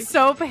have. guys, it's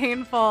so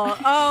painful.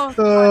 Oh,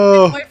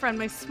 Oh. my boyfriend,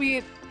 my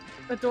sweet,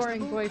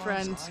 adoring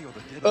boyfriend.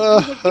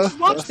 Uh, You should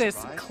watch this.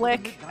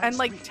 Click. And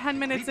like 10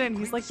 minutes in,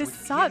 he's like, "This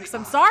sucks.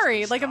 I'm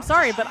sorry. Like, I'm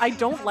sorry, but I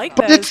don't like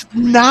But this." it's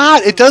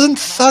not. It doesn't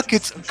suck.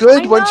 It's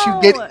good I once you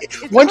know. get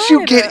It's you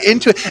good. get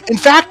into it. In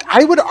fact,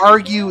 I would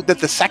argue that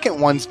the second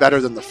one's better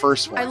than the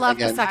first one. I love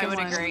the Again, second I would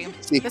one. agree.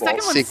 sequel, The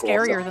second one's sequel,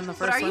 scarier so. than the But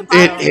first are you one.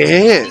 It biased?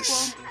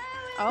 is.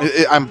 Oh.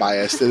 I'm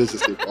biased. It is a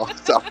sequel.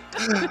 So,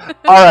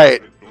 all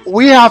right.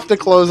 We have to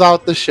close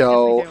out the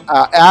show. Yes, we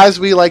do. As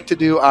we like to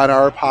do on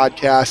our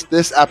podcast,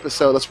 this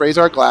episode, let's raise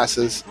our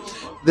glasses.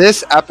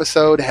 This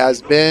episode has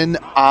been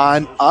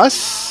on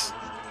us.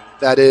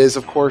 That is,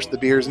 of course, the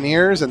Beers and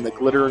Ears and the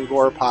Glitter and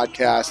Gore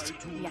podcast.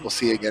 We'll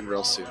see you again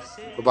real soon.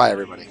 Bye-bye,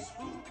 everybody.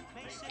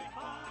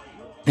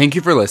 Thank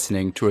you for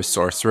listening to a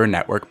Sorcerer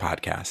Network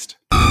podcast.